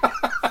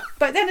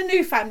 But then a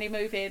new family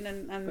move in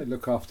and they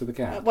look after the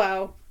cat.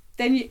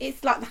 Then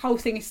it's like the whole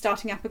thing is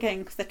starting up again,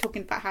 because they're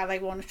talking about how they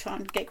want to try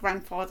and get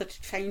grandfather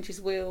to change his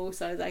will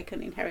so they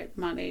can inherit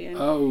money.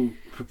 And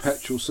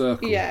perpetual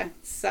circle. Yeah,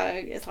 so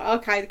it's like,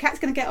 okay, the cat's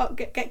going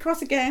to get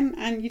cross again,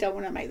 and you don't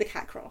want to make the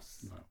cat cross.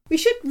 No. We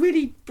should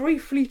really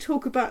briefly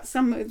talk about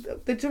some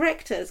of the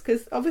directors,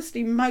 because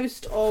obviously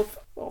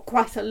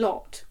quite a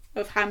lot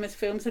of Hammer's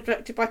films are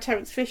directed by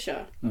Terence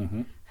Fisher,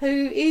 who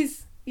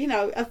is,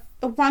 a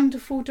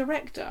wonderful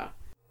director.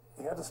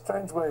 He had a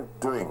strange way of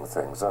doing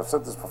things. I've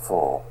said this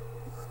before.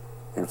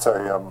 He would say,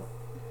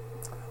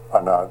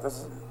 I know,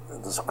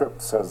 the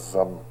script says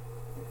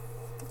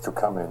to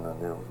come in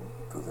and you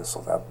do this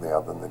or that and the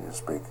other, and then you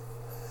speak.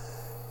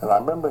 And I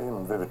remember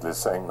him vividly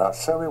saying, now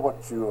show me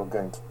what you are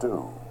going to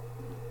do.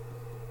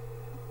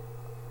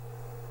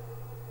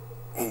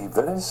 He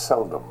very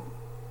seldom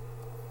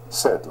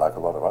said, like a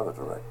lot of other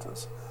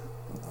directors,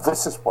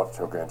 this is what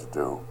you're going to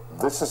do,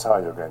 this is how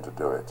you're going to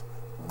do it,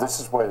 this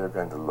is where you're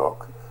going to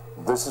look,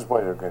 this is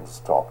where you're going to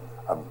stop,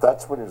 and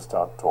that's when you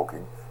start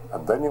talking,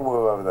 and then you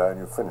move over there and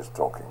you finish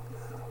talking.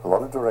 A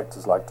lot of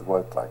directors like to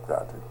work like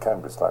that. It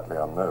can be slightly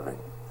unnerving.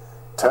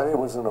 Terry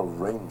was an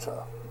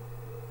arranger.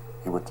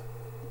 He would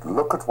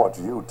look at what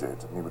you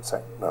did and he would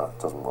say, no, it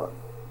doesn't work.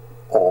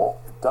 Or,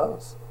 it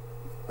does.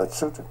 Let's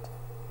shoot it.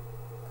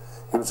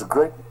 He was a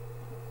great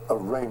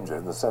arranger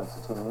in the sense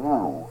that he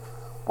knew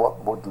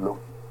what would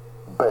look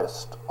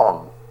best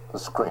on the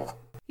screen.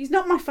 He's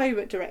not my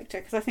favourite director,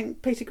 because I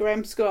think Peter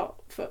Graham Scott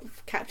for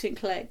Captain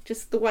Clegg,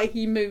 just the way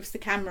he moves the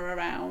camera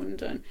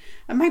around, and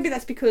maybe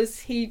that's because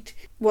he'd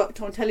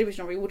worked on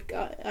television, or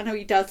I know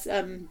he does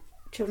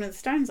Children of the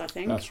Stones, I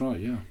think. That's right,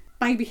 yeah.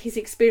 Maybe his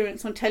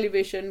experience on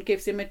television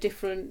gives him a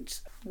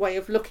different way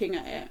of looking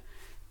at it.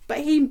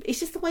 But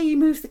it's just the way he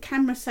moves the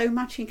camera so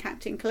much in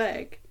Captain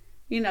Clegg.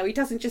 He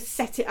doesn't just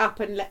set it up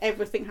and let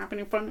everything happen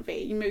in front of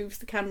it. He moves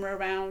the camera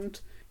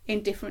around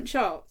in different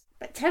shots.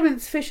 But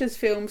Terence Fisher's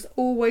films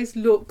always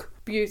look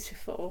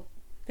beautiful.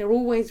 They're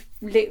always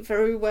lit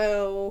very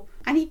well.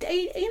 And he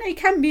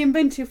can be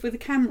inventive with the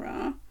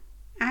camera.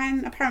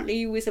 And apparently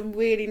he was a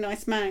really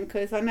nice man,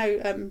 because I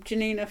know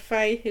Janina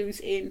Fey, who's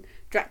in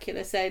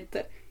Dracula, said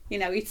that,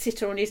 he'd sit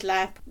her on his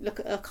lap, look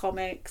at her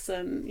comics,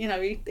 and,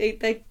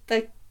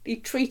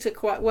 he'd treat her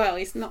quite well.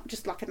 He's not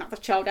just like another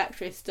child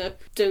actress to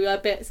do her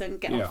bits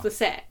and get off the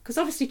set. Because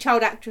obviously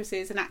child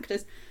actresses and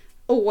actors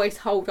always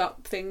hold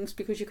up things,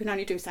 because you can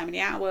only do so many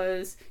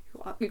hours.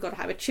 You've got to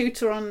have a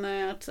tutor on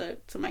there to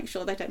make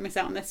sure they don't miss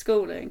out on their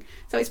schooling.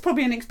 So it's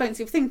probably an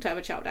expensive thing to have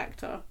a child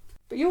actor.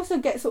 But you also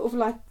get sort of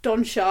like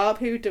Don Sharp,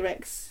 who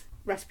directs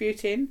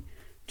Rasputin.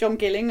 John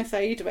Gilling, I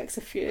say, he directs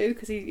a few,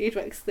 because he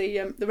directs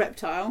the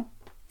Reptile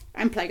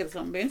and Plague of the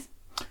Zombies.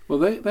 Well,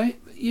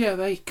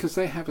 because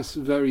they have a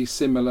very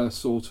similar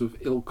sort of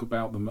ilk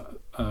about them,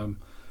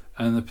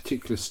 and a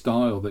particular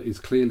style that is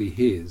clearly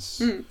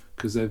his,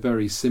 because they're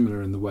very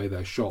similar in the way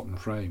they're shot and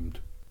framed.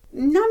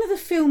 None of the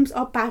films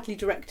are badly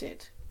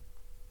directed.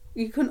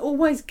 You can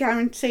always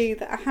guarantee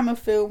that a Hammer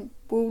film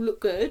will look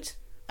good,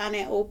 and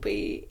it will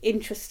be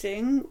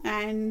interesting,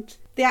 and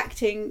the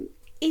acting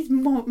is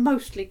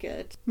mostly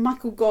good.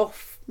 Michael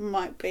Gough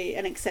might be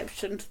an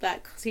exception to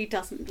that because he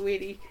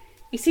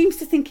seems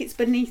to think it's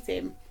beneath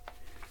him,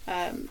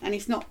 and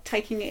he's not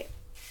taking it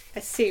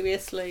as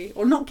seriously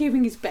or not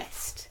giving his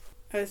best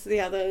as the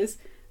others.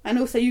 And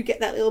also you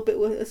get that little bit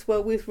as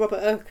well with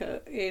Robert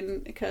Urquhart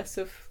in Curse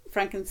of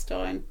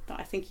Frankenstein, that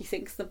I think he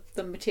thinks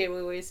the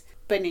material is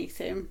beneath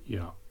him.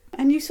 Yeah.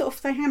 And you sort of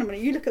say, hang on a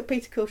minute, you look at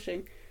Peter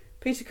Cushing.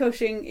 Peter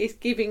Cushing is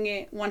giving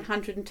it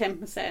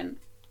 110%,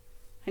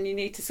 and you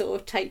need to sort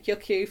of take your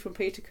cue from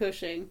Peter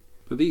Cushing.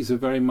 But these are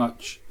very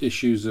much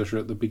issues that are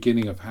at the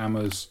beginning of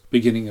Hammer's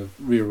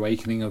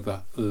reawakening of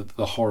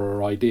the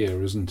horror idea,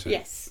 isn't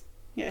it?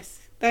 Yes.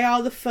 They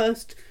are the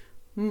first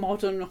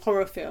modern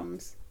horror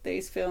films,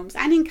 these films,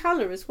 and in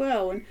colour as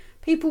well. And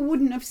people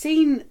wouldn't have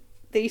seen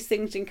these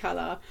things in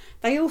colour.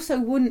 They also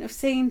wouldn't have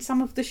seen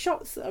some of the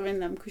shots that are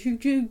in them, because you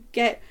do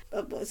get,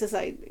 as I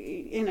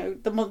say,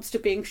 the monster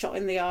being shot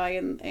in the eye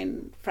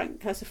in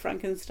Curse of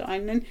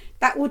Frankenstein, and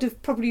that would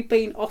have probably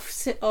been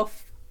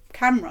off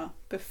camera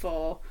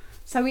before.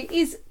 So it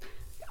is,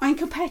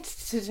 compared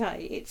to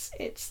today,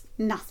 it's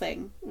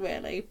nothing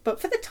really.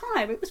 But for the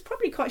time, it was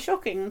probably quite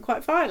shocking and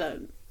quite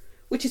violent,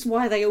 which is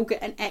why they all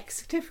get an X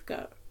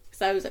certificate,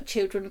 so that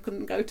children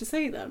couldn't go to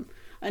see them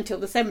until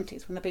the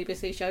 70s, when the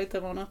BBC showed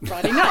them on a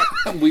Friday night.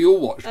 And we all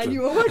watched them. And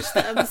you all watched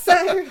them.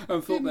 So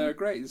and thought they were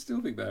great, and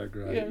still think they were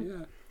great.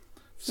 Yeah.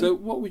 So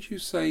what would you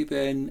say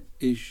then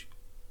is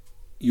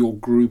your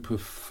group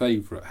of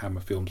favourite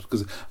Hammer films?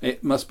 Because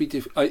it must be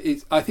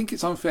I think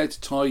it's unfair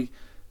to tie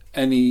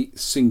any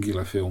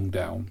singular film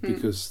down,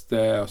 because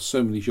there are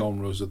so many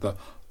genres of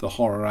the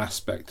horror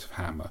aspect of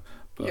Hammer.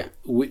 But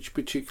which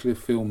particular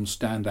films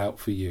stand out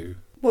for you?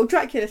 Well,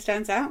 Dracula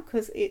stands out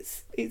because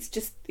it's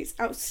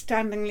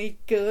outstandingly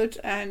good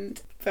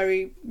and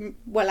very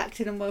well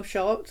acted and well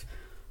shot.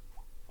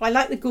 I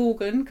like The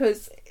Gorgon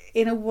because,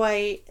 in a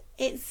way,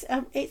 it's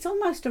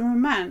almost a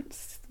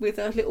romance with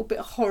a little bit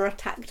of horror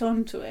tacked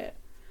onto it,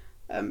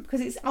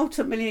 because it's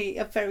ultimately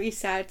a very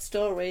sad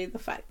story. The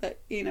fact that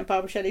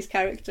Barbara Shelley's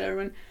character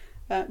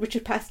and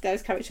Richard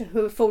Pascoe's character,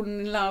 who have fallen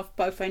in love,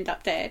 both end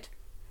up dead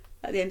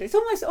at the end. It's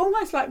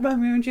almost like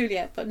Romeo and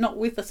Juliet, but not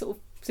with the sort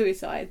of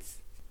suicides.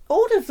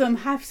 All of them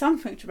have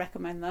something to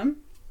recommend them,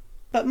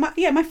 but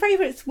my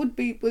favourites would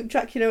be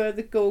Dracula,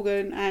 The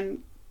Gorgon,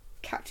 and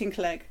Captain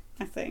Clegg,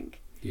 I think.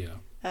 Yeah.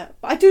 But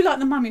I do like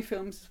the Mummy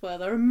films as well.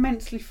 They're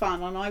immensely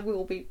fun, and I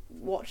will be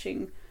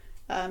watching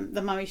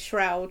The Mummy's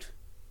Shroud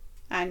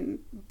and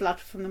Blood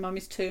from the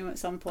Mummy's Tomb at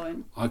some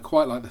point. I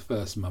quite like the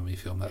first Mummy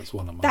film. That's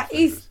one of my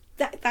favourites.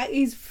 That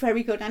is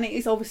very good, and it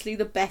is obviously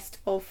the best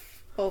of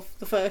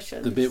the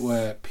versions. The bit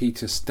where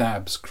Peter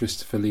stabs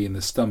Christopher Lee in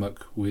the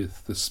stomach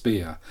with the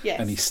spear,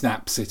 and he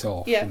snaps it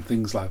off, and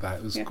things like that.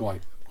 It was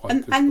quite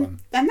good fun.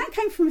 And that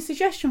came from a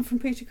suggestion from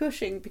Peter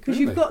Cushing, because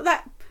you've got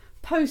that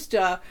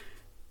poster,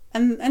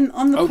 and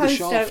on the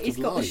poster it's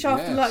got the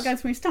shaft of light going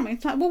through his stomach.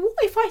 It's like, well, what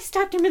if I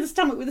stabbed him in the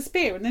stomach with a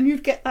spear, and then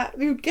you'd get that.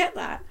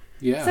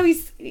 Yeah. So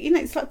he's,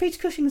 it's like Peter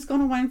Cushing has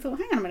gone away and thought,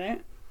 hang on a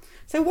minute.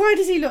 So why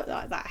does he look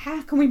like that?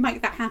 How can we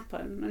make that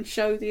happen and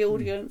show the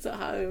audience at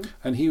home?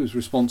 And he was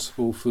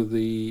responsible for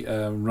the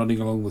running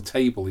along the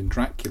table in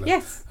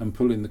Dracula, and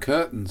pulling the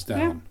curtains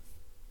down.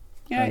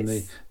 Yeah,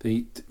 and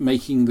the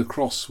making the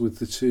cross with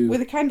the two...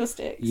 with the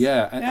candlesticks.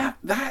 Yeah, and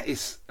that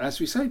is, as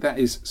we say, that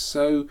is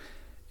so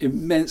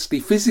immensely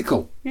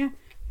physical. Yeah.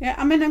 Yeah,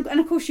 I mean, and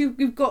of course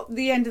you've got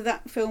the end of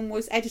that film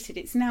was edited.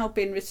 It's now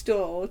been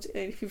restored,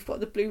 if you've got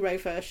the Blu-ray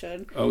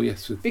version. Oh,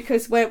 yes.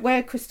 Because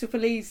where Christopher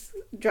Lee's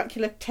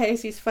Dracula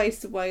tears his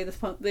face away,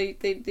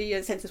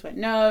 the censors went,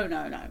 no,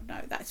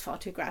 that's far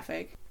too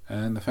graphic.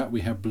 And the fact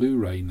we have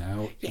Blu-ray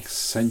now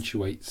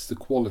accentuates the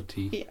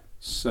quality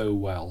so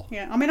well.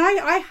 Yeah, I mean,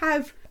 I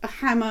have a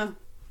Hammer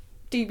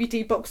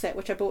DVD box set,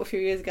 which I bought a few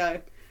years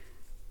ago.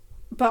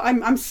 But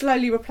I'm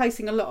slowly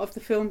replacing a lot of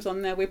the films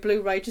on there with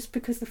Blu-ray, just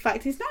because the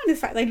fact is, not only the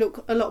fact they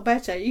look a lot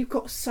better, you've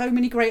got so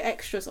many great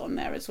extras on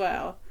there as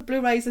well.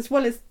 Blu-rays, as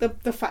well as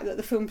the fact that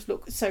the films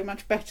look so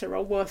much better,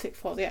 are worth it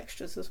for the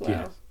extras as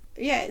well.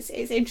 Yeah, it's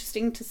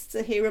interesting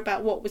to hear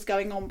about what was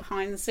going on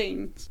behind the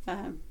scenes.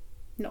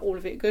 Not all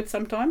of it good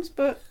sometimes,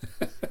 but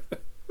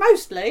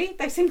mostly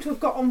they seem to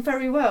have got on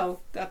very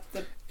well.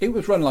 It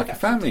was run like a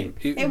family.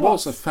 It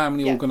was a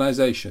family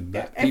organisation.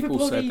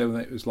 People said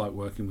that it was like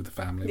working with a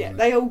family. Yeah,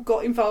 they all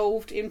got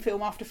involved in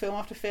film after film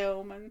after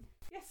film, and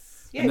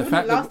it wouldn't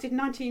have lasted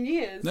 19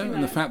 years. No,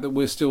 and the fact that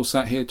we're still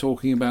sat here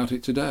talking about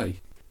it today.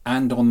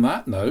 And on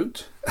that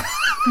note,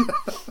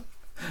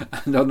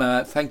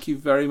 thank you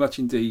very much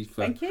indeed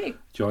for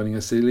joining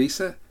us,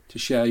 Elisa, to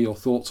share your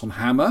thoughts on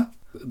Hammer.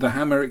 The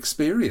Hammer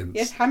Experience.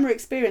 Yes, Hammer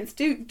Experience.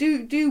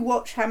 Do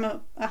watch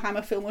a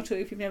Hammer film or two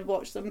if you've never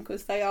watched them,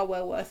 because they are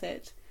well worth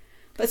it.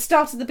 But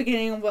start at the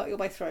beginning and work your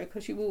way through,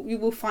 because you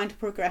will find a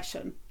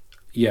progression.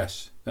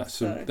 Yes,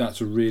 that's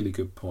a really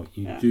good point.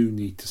 You do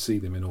need to see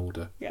them in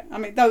order. Yeah, I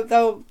mean,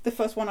 though the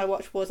first one I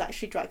watched was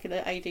actually Dracula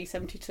AD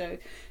 72,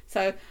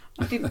 so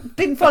I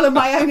didn't follow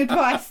my own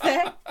advice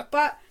there.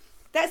 But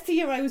That's the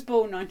year I was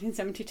born,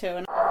 1972.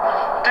 And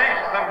Dig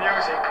the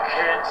music,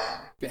 kids.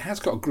 It has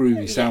got a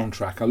groovy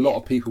soundtrack. A lot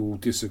of people will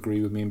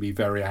disagree with me and be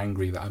very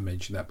angry that I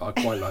mentioned that, but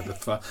I quite like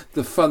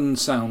the fun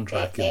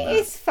soundtrack in that. It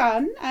is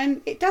fun,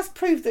 and it does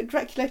prove that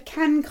Dracula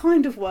can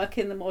kind of work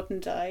in the modern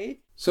day.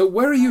 So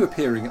where are you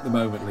appearing at the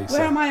moment, Lisa?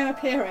 Where am I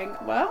appearing?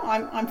 Well,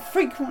 I'm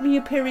frequently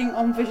appearing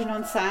on Vision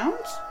on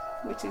Sound,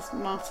 which is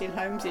Martin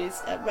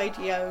Holmes's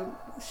radio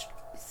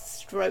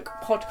stroke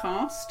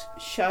podcast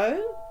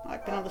show.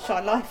 I've been on the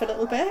show live a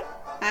little bit,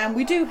 and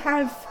we do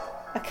have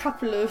a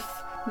couple of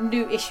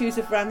new issues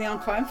of Around the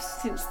Archives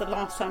since the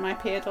last time I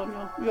appeared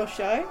on your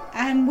show,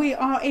 and we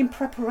are in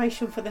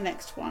preparation for the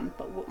next one,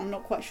 but I'm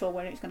not quite sure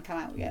when it's going to come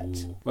out yet.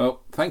 Ooh.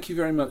 Well, thank you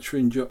very much for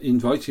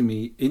inviting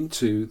me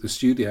into the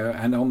studio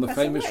and on the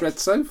famous red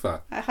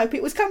sofa. I hope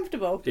it was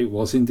comfortable. It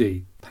was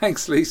indeed.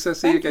 Thanks, Lisa.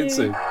 See you again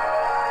soon.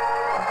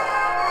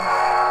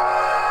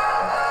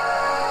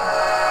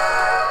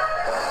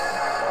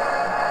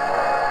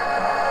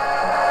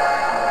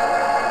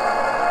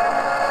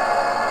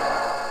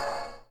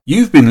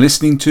 You've been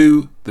listening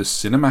to The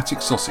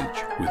Cinematic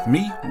Sausage with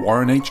me,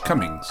 Warren H.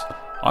 Cummings.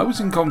 I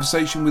was in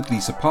conversation with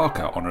Lisa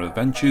Parker on her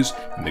adventures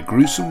in the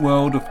gruesome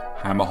world of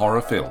Hammer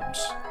horror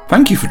films.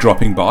 Thank you for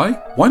dropping by.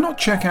 Why not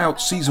check out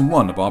season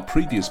 1 of our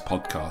previous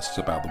podcasts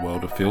about the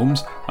world of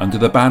films under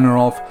the banner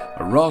of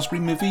A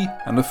Raspberry Movie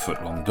and a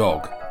Footlong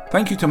Dog.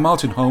 Thank you to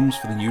Martin Holmes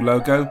for the new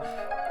logo,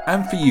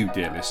 and for you,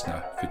 dear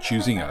listener, for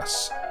choosing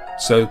us.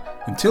 So,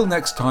 until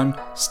next time,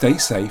 stay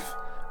safe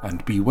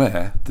and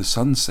beware the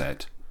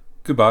sunset.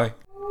 Goodbye.